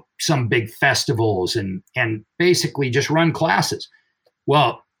some big festivals and basically just run classes.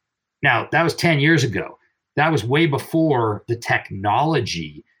 Well, now that was 10 years ago. That was way before the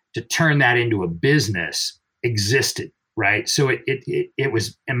technology to turn that into a business existed, right? So it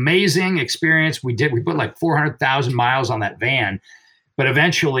was amazing experience. We put like 400,000 miles on that van, but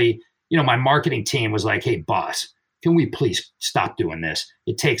eventually, my marketing team was like, "Hey, boss, can we please stop doing this?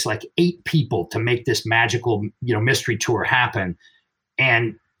 It takes like 8 people to make this magical, mystery tour happen.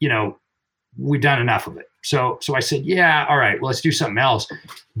 And, we've done enough of it." So I said, "Yeah, all right, well, let's do something else."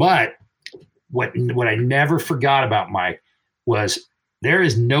 But what I never forgot about Mike was there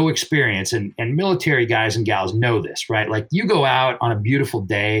is no experience, and military guys and gals know this, right? Like you go out on a beautiful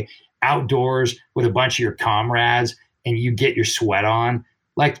day outdoors with a bunch of your comrades and you get your sweat on,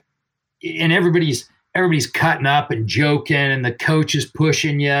 and everybody's cutting up and joking and the coach is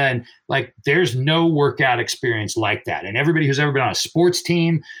pushing you, and there's no workout experience like that. And everybody who's ever been on a sports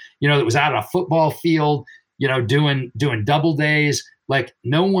team, that was out on a football field, doing double days,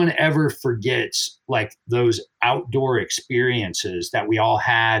 no one ever forgets those outdoor experiences that we all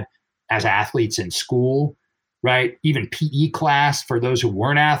had as athletes in school, right? Even PE class for those who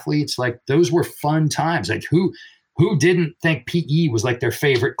weren't athletes, those were fun times. Who didn't think PE was their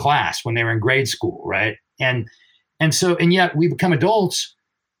favorite class when they were in grade school, right? And yet we become adults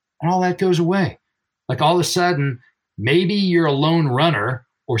and all that goes away. All of a sudden, maybe you're a lone runner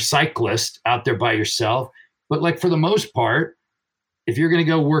or cyclist out there by yourself, but for the most part, if you're going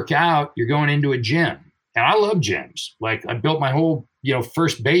to go work out, you're going into a gym. And I love gyms. I built my whole,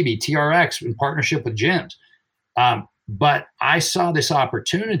 first baby, TRX, in partnership with gyms. But I saw this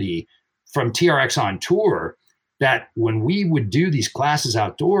opportunity from TRX on Tour that when we would do these classes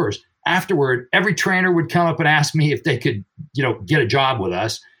outdoors, afterward, every trainer would come up and ask me if they could, get a job with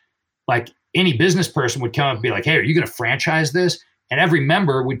us. Any business person would come up and be like, "Hey, are you going to franchise this?" And every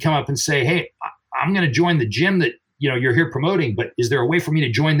member would come up and say, "Hey, I'm going to join the gym that, you're here promoting, but is there a way for me to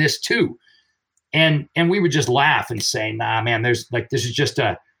join this too?" And we would just laugh and say, "Nah, man, this is just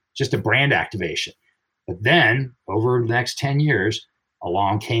a brand activation." But then over the next 10 years,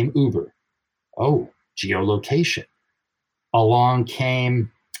 along came Uber. Oh, geolocation. Along came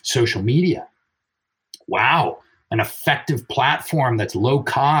social media. Wow, an effective platform that's low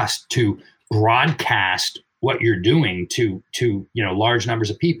cost to broadcast what you're doing to large numbers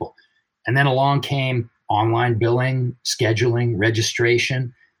of people. And then along came online billing, scheduling,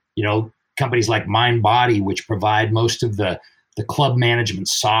 registration, companies like MindBody, which provide most of the club management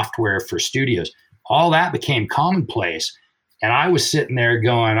software for studios. All that became commonplace. And I was sitting there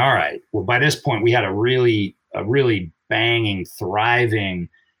going, all right, well, by this point, we had a really banging, thriving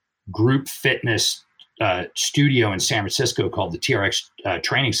group fitness studio in San Francisco called the TRX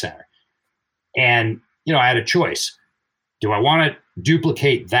Training Center. And, I had a choice. Do I want to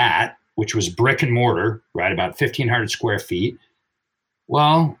duplicate that, which was brick and mortar, right, about 1,500 square feet?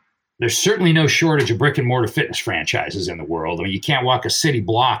 Well, there's certainly no shortage of brick and mortar fitness franchises in the world. I mean, you can't walk a city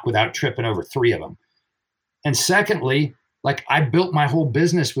block without tripping over 3 of them. And secondly, I built my whole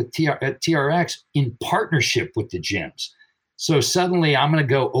business with TRX in partnership with the gyms. So suddenly I'm going to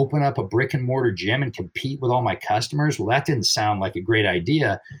go open up a brick and mortar gym and compete with all my customers. Well, that didn't sound like a great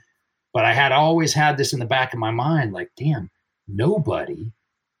idea, but I had always had this in the back of my mind, damn, nobody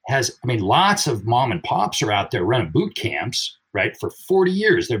has, lots of mom and pops are out there running boot camps, right? For 40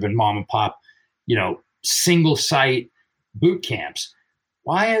 years, there've been mom and pop, single site boot camps.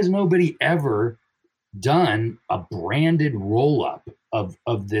 Why has nobody ever done a branded roll-up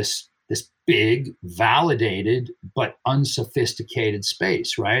of this big, validated, but unsophisticated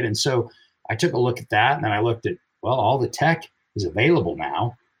space, right? And so I took a look at that, and then I looked at, well, all the tech is available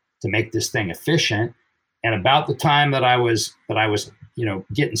now to make this thing efficient. And about the time that I was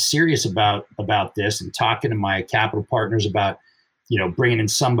getting serious about this and talking to my capital partners about, bringing in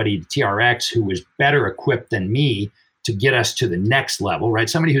somebody to TRX who was better equipped than me to get us to the next level, right?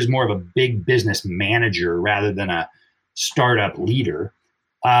 Somebody who's more of a big business manager rather than a startup leader.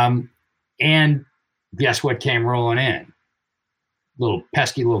 And guess what came rolling in? Little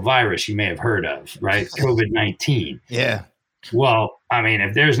pesky little virus you may have heard of, right? COVID-19. Yeah. Well, I mean,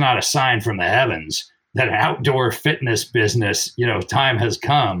 if there's not a sign from the heavens that an outdoor fitness business, time has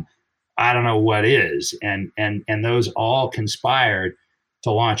come, I don't know what is. And those all conspired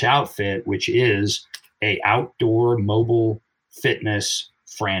to launch Outfit, which is a outdoor mobile fitness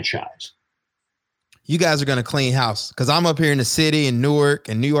franchise. You guys are going to clean house because I'm up here in the city in Newark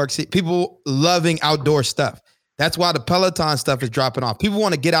and New York City. People loving outdoor stuff. That's why the Peloton stuff is dropping off. People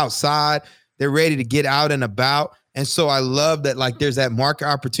want to get outside. They're ready to get out and about. And so I love that, like, there's that market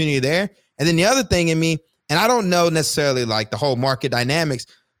opportunity there. And then the other thing in me, and I don't know necessarily like the whole market dynamics,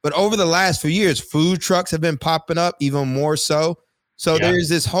 but over the last few years, food trucks have been popping up even more so. So there's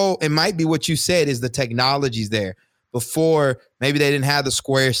this whole, it might be what you said is the technology's there. Before, maybe they didn't have the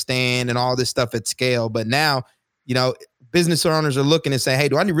square stand and all this stuff at scale. But now, business owners are looking and saying, hey,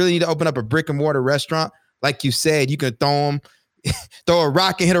 do I really need to open up a brick and mortar restaurant? Like you said, you can throw a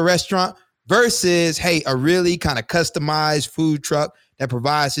rock and hit a restaurant versus, hey, a really kind of customized food truck that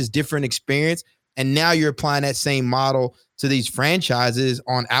provides this different experience. And now you're applying that same model to these franchises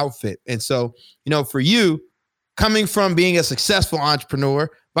on Outfit. And so, for you, coming from being a successful entrepreneur,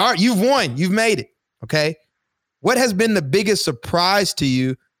 you've won, you've made it, okay? What has been the biggest surprise to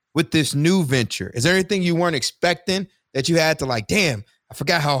you with this new venture? Is there anything you weren't expecting that you had to damn, I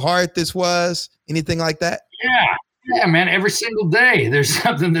forgot how hard this was? Anything like that? Yeah, man. Every single day there's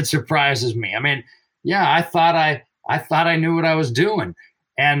something that surprises me. I mean, I thought I knew what I was doing.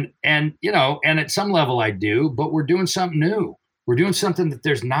 And at some level I do, but we're doing something new. We're doing something that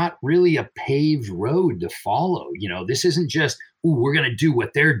there's not really a paved road to follow. This isn't just, we're going to do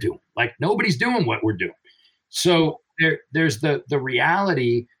what they're doing. Like, nobody's doing what we're doing. So there's the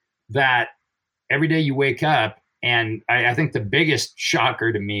reality that every day you wake up, and I think the biggest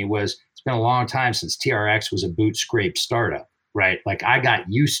shocker to me was it's been a long time since TRX was a boot scrape startup, right? Like, I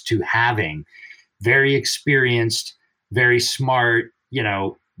got used to having very experienced, very smart,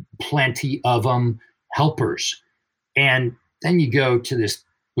 plenty of them helpers. And then you go to this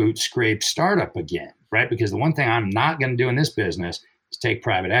boot scrape startup again, right? Because the one thing I'm not going to do in this business is take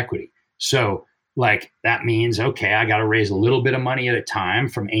private equity. So that means, okay, I got to raise a little bit of money at a time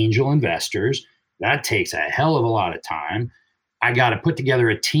from angel investors. That takes a hell of a lot of time. I got to put together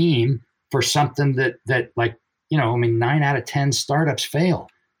a team for something that 9 out of 10 startups fail.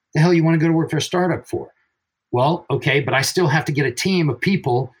 The hell you want to go to work for a startup for? Well, okay, but I still have to get a team of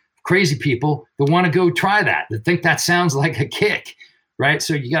people, crazy people that want to go try that think that sounds like a kick, right?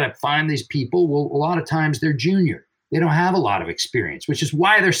 So you got to find these people. Well, a lot of times they're junior. They don't have a lot of experience, which is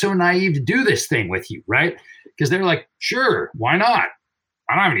why they're so naive to do this thing with you, right? Because they're like, sure, why not?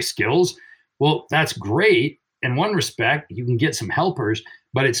 I don't have any skills. Well, that's great. In one respect, you can get some helpers,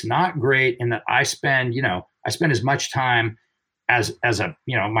 but it's not great in that I spend as much time as a,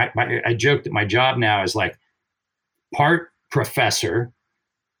 I joke that my job now is like part professor,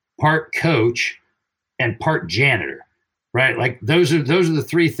 part coach, and part janitor. Right. Like those are the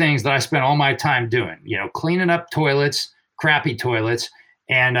three things that I spend all my time doing, cleaning up toilets, crappy toilets,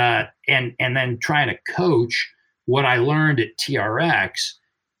 and then trying to coach what I learned at TRX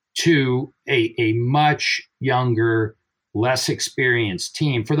to a much younger, less experienced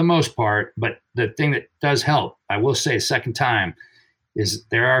team for the most part. But the thing that does help, I will say a second time, is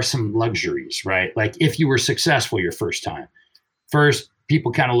there are some luxuries, right? Like if you were successful your first time,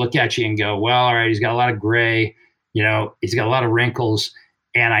 people kind of look at you and go, well, all right, he's got a lot of gray. He's got a lot of wrinkles,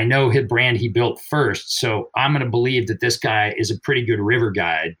 and I know his brand he built first. So I'm going to believe that this guy is a pretty good river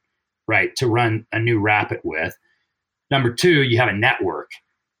guide, right, to run a new Rapid with. Number two, you have a network.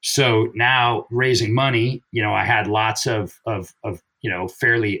 So now raising money, I had lots of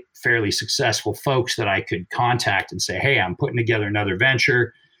fairly successful folks that I could contact and say, hey, I'm putting together another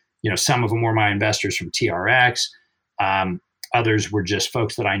venture. Some of them were my investors from TRX. Others were just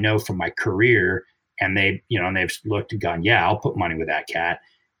folks that I know from my career. And they've looked and gone, yeah, I'll put money with that cat.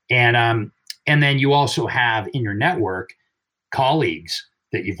 And then you also have in your network colleagues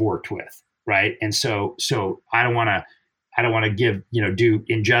that you've worked with, right? And so I don't want to give do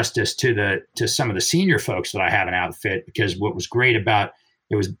injustice to some of the senior folks that I have in Outfit, because what was great about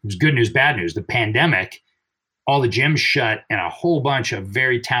it was good news, bad news. The pandemic, all the gyms shut, and a whole bunch of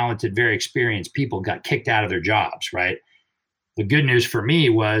very talented, very experienced people got kicked out of their jobs, right? The good news for me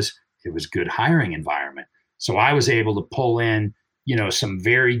was it was a good hiring environment. So I was able to pull in, some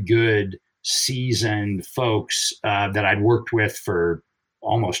very good seasoned folks that I'd worked with for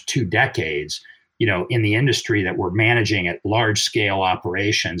almost 2 decades, in the industry that were managing at large scale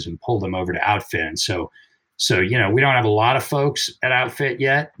operations, and pull them over to Outfit. And so So, we don't have a lot of folks at Outfit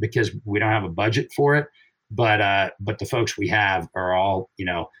yet because we don't have a budget for it. But the folks we have are all,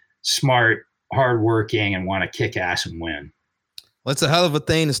 smart, hardworking, and want to kick ass and win. Well, it's a hell of a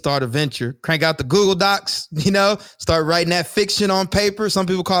thing to start a venture. Crank out the Google Docs, start writing that fiction on paper. Some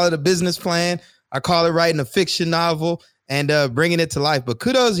people call it a business plan. I call it writing a fiction novel and bringing it to life. But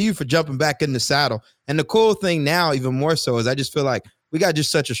kudos to you for jumping back in the saddle. And the cool thing now, even more so, is I just feel like we got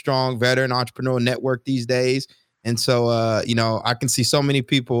just such a strong veteran entrepreneur network these days. And so, I can see so many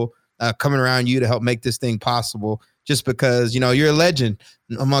people coming around you to help make this thing possible just because, you're a legend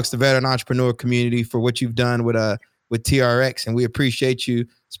amongst the veteran entrepreneur community for what you've done with TRX. And we appreciate you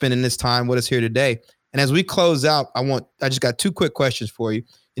spending this time with us here today. And as we close out, I just got 2 quick questions for you.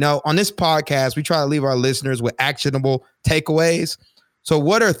 On this podcast, we try to leave our listeners with actionable takeaways. So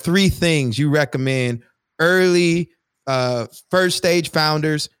what are 3 things you recommend early first stage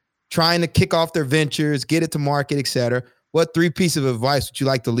founders trying to kick off their ventures, get it to market, et cetera? What 3 pieces of advice would you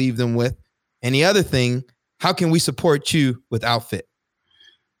like to leave them with? And the other thing, how can we support you with Outfit?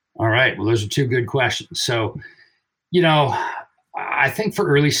 All right. Well, those are 2 good questions. So, I think for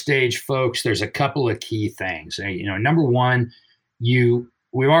early stage folks, there's a couple of key things. Number one,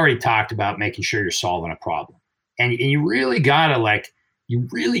 we've already talked about making sure you're solving a problem. And you really gotta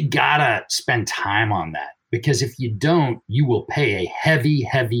spend time on that, because if you don't, you will pay a heavy,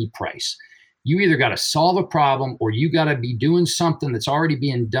 heavy price. You either got to solve a problem or you got to be doing something that's already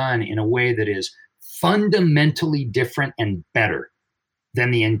being done in a way that is fundamentally different and better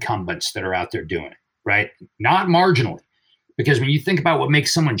than the incumbents that are out there doing it, right? Not marginally. Because when you think about what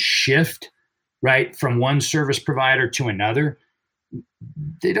makes someone shift, right, from one service provider to another,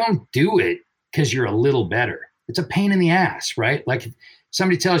 they don't do it because you're a little better. It's a pain in the ass, right? Like if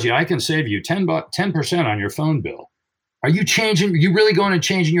somebody tells you, I can save you 10% on your phone bill. Are you really going and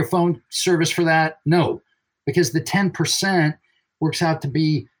changing your phone service for that? No, because the 10% works out to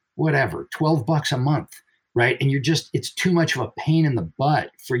be whatever, $12 a month, right? And it's too much of a pain in the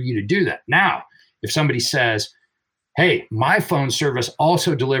butt for you to do that. Now, if somebody says, hey, my phone service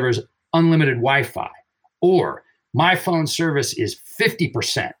also delivers unlimited Wi-Fi, or my phone service is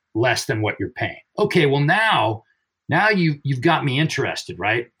 50% less than what you're paying. Okay, well now you've got me interested,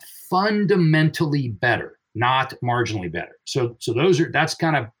 right? Fundamentally better, not marginally better. So that's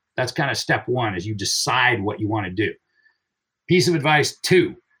kind of step 1, is you decide what you want to do. Piece of advice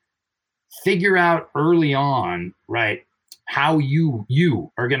 2, figure out early on, right, how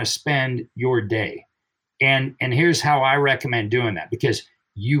you are going to spend your day. And here's how I recommend doing that, because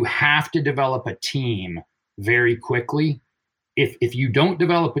you have to develop a team very quickly. If you don't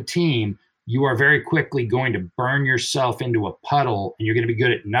develop a team, you are very quickly going to burn yourself into a puddle, and you're going to be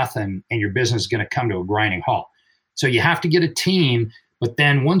good at nothing, and your business is going to come to a grinding halt. So you have to get a team, but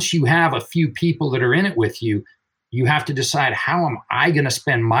then once you have a few people that are in it with you, you have to decide, how am I going to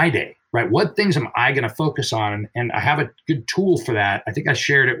spend my day, right? What things am I going to focus on? And I have a good tool for that. I think I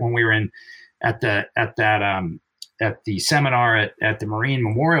shared it when we were at the seminar at the Marine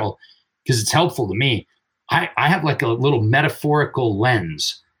Memorial, because it's helpful to me. I have like a little metaphorical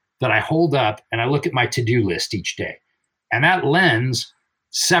lens that I hold up, and I look at my to-do list each day. And that lens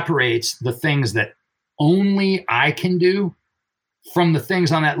separates the things that only I can do from the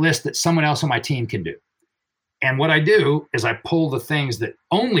things on that list that someone else on my team can do. And what I do is I pull the things that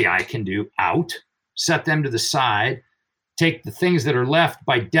only I can do out, set them to the side, take the things that are left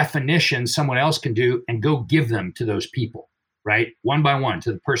by definition someone else can do, and go give them to those people, right? One by one,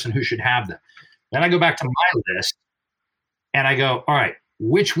 to the person who should have them. Then I go back to my list and I go, all right,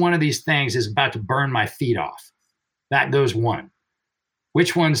 which one of these things is about to burn my feet off? That goes 1.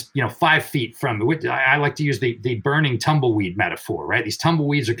 Which one's 5 feet from? I like to use the burning tumbleweed metaphor, right? These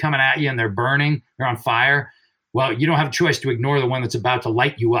tumbleweeds are coming at you and they're burning, they're on fire. Well, you don't have a choice to ignore the one that's about to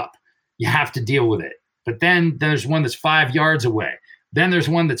light you up. You have to deal with it. But then there's one that's 5 yards away. Then there's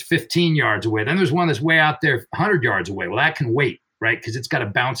one that's 15 yards away. Then there's one that's way out there 100 yards away. Well, that can wait, right? Because it's got to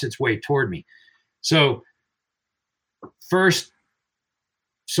bounce its way toward me. So first,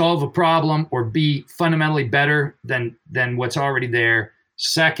 solve a problem or be fundamentally better than what's already there.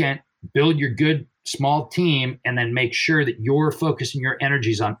 Second, build your good small team, and then make sure that you're focusing your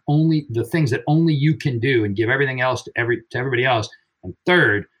energies on only the things that only you can do, and give everything else to everybody else. And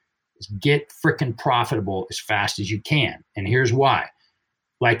third is get freaking profitable as fast as you can. And here's why.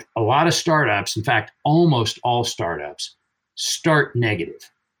 Like a lot of startups, in fact, almost all startups start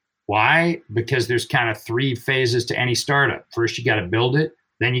negative. Why? Because there's kind of 3 phases to any startup. First, you got to build it.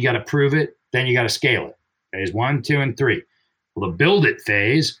 Then you got to prove it. Then you got to scale it. Phase 1, 2, and 3. Well, the build it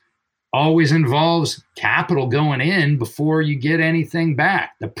phase, always involves capital going in before you get anything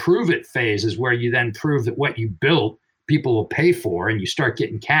back. The prove it phase is where you then prove that what you built, people will pay for, and you start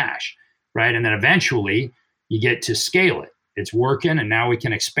getting cash, right? And then eventually you get to scale it. It's working, and now we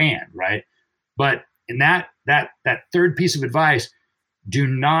can expand, right? But in that third piece of advice, do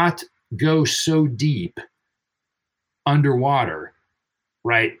not go so deep underwater,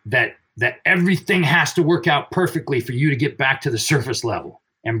 right? That everything has to work out perfectly for you to get back to the surface level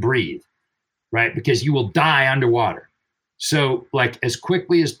and breathe, right? Because you will die underwater. So like as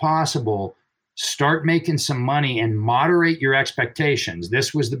quickly as possible, start making some money and moderate your expectations.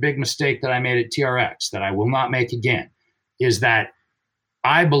 This was the big mistake that I made at TRX that I will not make again, is that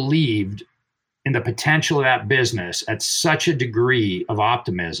I believed in the potential of that business at such a degree of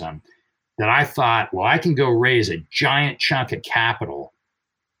optimism that I thought, well, I can go raise a giant chunk of capital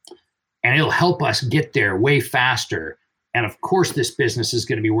and it'll help us get there way faster. And of course, this business is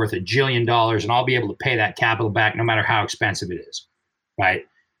going to be worth $1 jillion and I'll be able to pay that capital back no matter how expensive it is, right?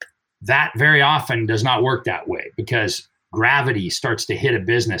 That very often does not work that way because gravity starts to hit a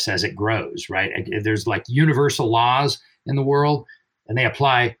business as it grows, right? There's like universal laws in the world and they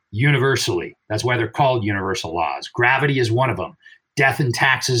apply universally. That's why they're called universal laws. Gravity is one of them. Death and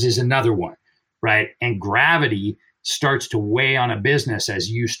taxes is another one, right? And gravity starts to weigh on a business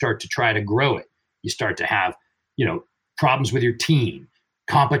as you start to try to grow it. You start to have, problems with your team,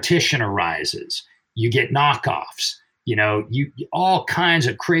 competition arises, you get knockoffs, you all kinds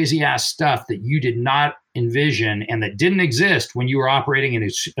of crazy ass stuff that you did not envision and that didn't exist when you were operating in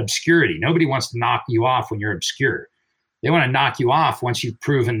obscurity. Nobody wants to knock you off when you're obscure. They want to knock you off once you've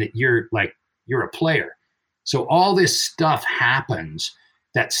proven that you're a player. So all this stuff happens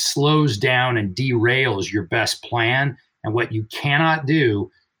that slows down and derails your best plan. And what you cannot do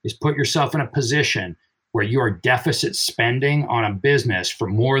is put yourself in a position where you are deficit spending on a business for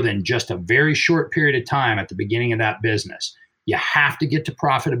more than just a very short period of time at the beginning of that business. You have to get to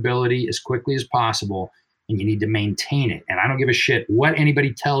profitability as quickly as possible, and you need to maintain it. And I don't give a shit what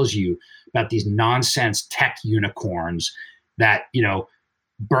anybody tells you about these nonsense tech unicorns that,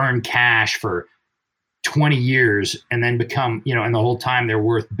 burn cash for 20 years and then become, and the whole time they're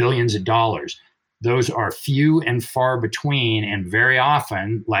worth billions of dollars. Those are few and far between. And very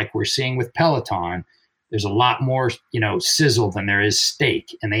often, like we're seeing with Peloton, there's a lot more, sizzle than there is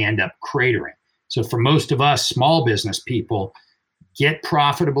steak, and they end up cratering. So for most of us small business people, get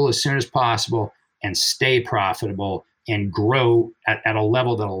profitable as soon as possible and stay profitable and grow at a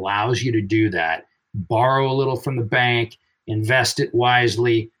level that allows you to do that. Borrow a little from the bank, invest it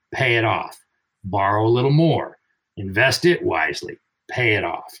wisely, pay it off. Borrow a little more, invest it wisely, pay it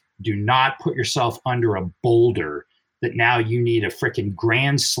off. Do not put yourself under a boulder that now you need a freaking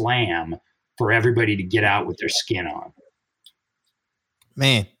grand slam for everybody to get out with their skin on.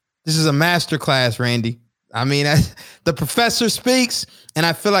 Man, this is a masterclass, Randy. I mean, the professor speaks, and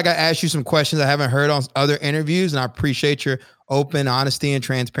I feel like I asked you some questions I haven't heard on other interviews, and I appreciate your open honesty and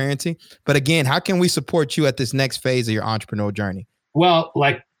transparency. But again, how can we support you at this next phase of your entrepreneurial journey? Well,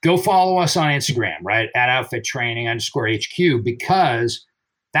 go follow us on Instagram, right? At @OutfitTraining_HQ, because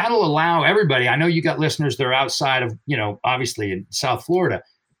that'll allow everybody. I know you got listeners that are outside of, obviously in South Florida,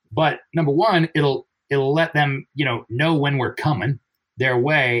 but number one, it'll let them, know when we're coming their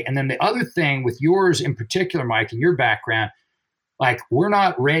way. And then the other thing with yours in particular, Mike, and your background, we're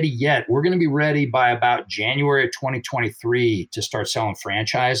not ready yet. We're going to be ready by about January of 2023 to start selling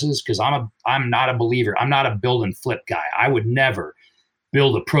franchises. Cause I'm not a believer. I'm not a build and flip guy. I would never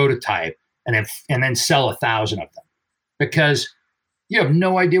build a prototype and then sell 1,000 of them, because you have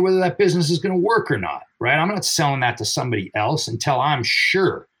no idea whether that business is going to work or not, right? I'm not selling that to somebody else until I'm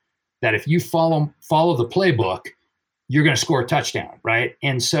sure that if you follow the playbook, you're going to score a touchdown, right?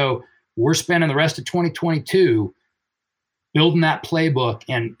 And so we're spending the rest of 2022 building that playbook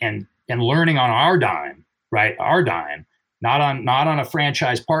and learning on our dime, right? Our dime, not on a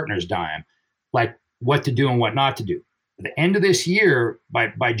franchise partner's dime, what to do and what not to do. At the end of this year,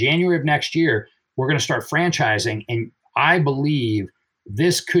 by January of next year, we're going to start franchising. And I believe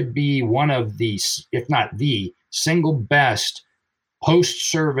this could be one of the, if not the single best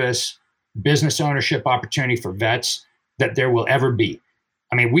post-service business ownership opportunity for vets that there will ever be.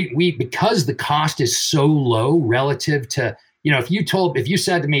 I mean, we because the cost is so low relative to, if you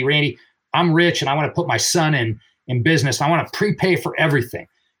said to me, Randy, I'm rich and I want to put my son in business, I want to prepay for everything.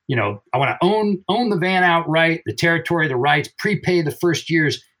 I want to own the van outright, the territory, the rights, prepay the first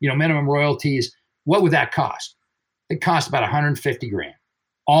year's, minimum royalties. What would that cost? It costs about $150,000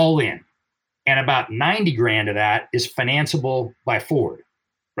 all in. And about $90,000 of that is financeable by Ford,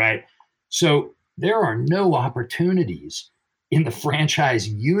 right? So there are no opportunities in the franchise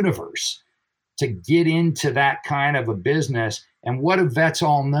universe to get into that kind of a business. And what do vets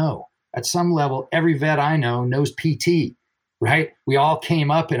all know? At some level, every vet I know knows PT, right? We all came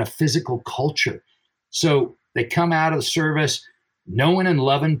up in a physical culture. So they come out of the service knowing and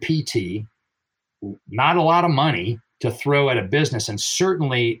loving PT, not a lot of money to throw at a business. And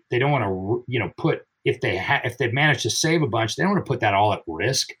certainly they don't want to, put, if they've managed to save a bunch, they don't want to put that all at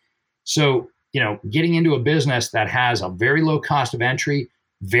risk. So, getting into a business that has a very low cost of entry,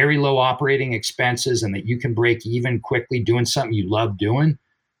 very low operating expenses, and that you can break even quickly doing something you love doing,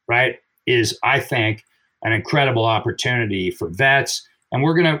 right, is, I think, an incredible opportunity for vets. And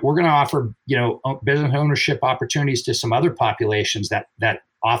we're gonna offer, business ownership opportunities to some other populations that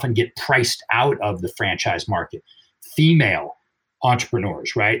often get priced out of the franchise market. Female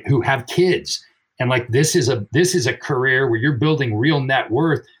entrepreneurs, right, who have kids, and like this is a career where you're building real net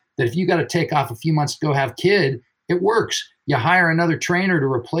worth. That if you got to take off a few months to go have kid, it works. You hire another trainer to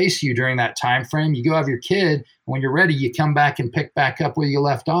replace you during that time frame. You go have your kid, and when you're ready, you come back and pick back up where you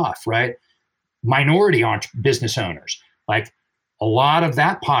left off, right? Minority business owners, like a lot of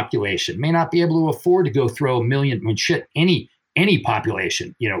that population may not be able to afford to go throw $1 million. Any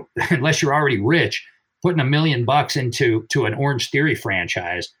population, unless you're already rich, putting $1 million into an Orange Theory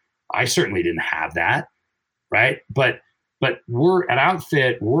franchise. I certainly didn't have that, right? But we're at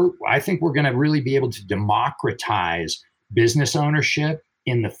Outfit, I think we're going to really be able to democratize business ownership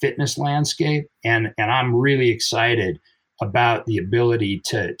in the fitness landscape. And I'm really excited about the ability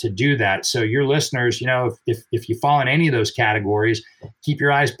to do that. So your listeners, if you fall in any of those categories, keep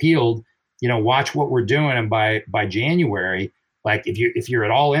your eyes peeled, watch what we're doing. And by January, like if you're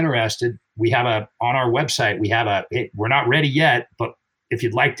at all interested, we have on our website, we're not ready yet, but if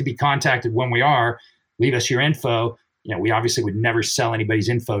you'd like to be contacted when we are, leave us your info. We obviously would never sell anybody's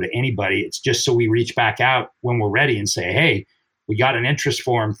info to anybody. It's just so we reach back out when we're ready and say, hey, we got an interest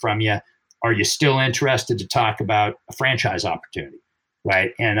form from you. Are you still interested to talk about a franchise opportunity?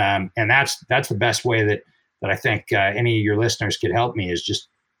 Right. And that's the best way that I think any of your listeners could help me is just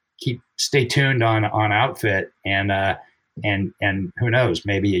stay tuned on Outfit and who knows,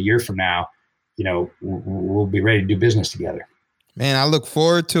 maybe a year from now, we'll be ready to do business together. Man, I look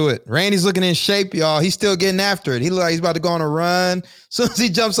forward to it. Randy's looking in shape, y'all. He's still getting after it. He looks like he's about to go on a run. As soon as he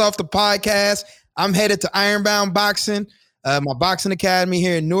jumps off the podcast, I'm headed to Ironbound Boxing, my boxing academy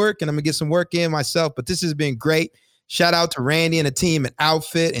here in Newark, and I'm going to get some work in myself. But this has been great. Shout out to Randy and the team at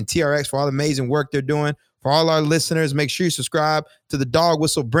Outfit and TRX for all the amazing work they're doing. For all our listeners, make sure you subscribe to the Dog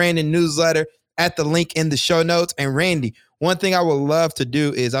Whistle Branding newsletter at the link in the show notes. And Randy, one thing I would love to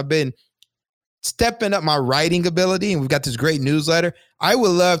do is I've been stepping up my writing ability, and we've got this great newsletter. I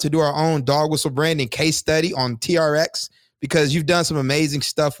would love to do our own Dog Whistle Branding case study on TRX because you've done some amazing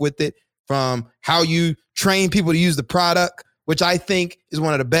stuff with it, from how you train people to use the product, which I think is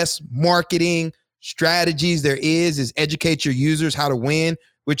one of the best marketing strategies there is educate your users how to win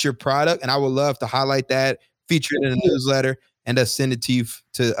with your product. And I would love to highlight that, feature it in the newsletter, and send it to you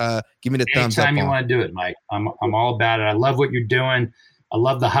to give me the thumbs up. Anytime you want to do it, Mike, I'm all about it. I love what you're doing. I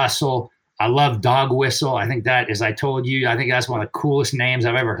love the hustle. I love Dog Whistle. I think that, as I told you, I think that's one of the coolest names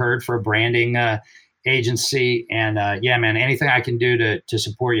I've ever heard for a branding agency. And yeah, man, anything I can do to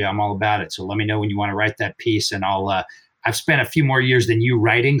support you, I'm all about it. So let me know when you want to write that piece, and I've spent a few more years than you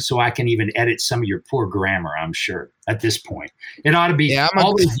writing, so I can even edit some of your poor grammar, I'm sure, at this point. It ought to be,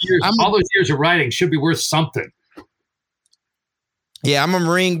 all those years of writing should be worth something. Yeah, I'm a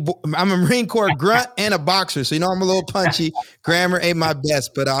Marine Corps grunt and a boxer, so I'm a little punchy. Grammar ain't my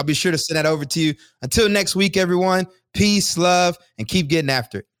best, but I'll be sure to send that over to you. Until next week, everyone, peace, love, and keep getting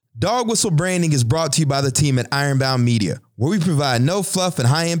after it. Dog Whistle Branding is brought to you by the team at Ironbound Media, where we provide no fluff and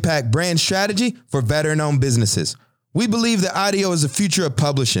high-impact brand strategy for veteran-owned businesses. We believe that audio is the future of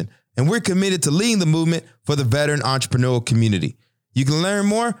publishing, and we're committed to leading the movement for the veteran entrepreneurial community. You can learn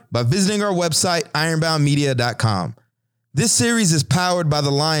more by visiting our website, ironboundmedia.com. This series is powered by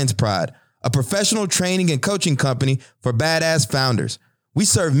the Lions Pride, a professional training and coaching company for badass founders. We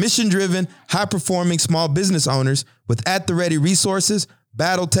serve mission-driven, high-performing small business owners with at-the-ready resources,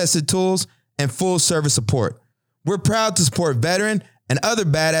 battle-tested tools, and full-service support. We're proud to support veteran and other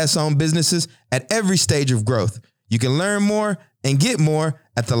badass-owned businesses at every stage of growth. You can learn more and get more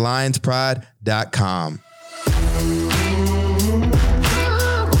at thelionspride.com.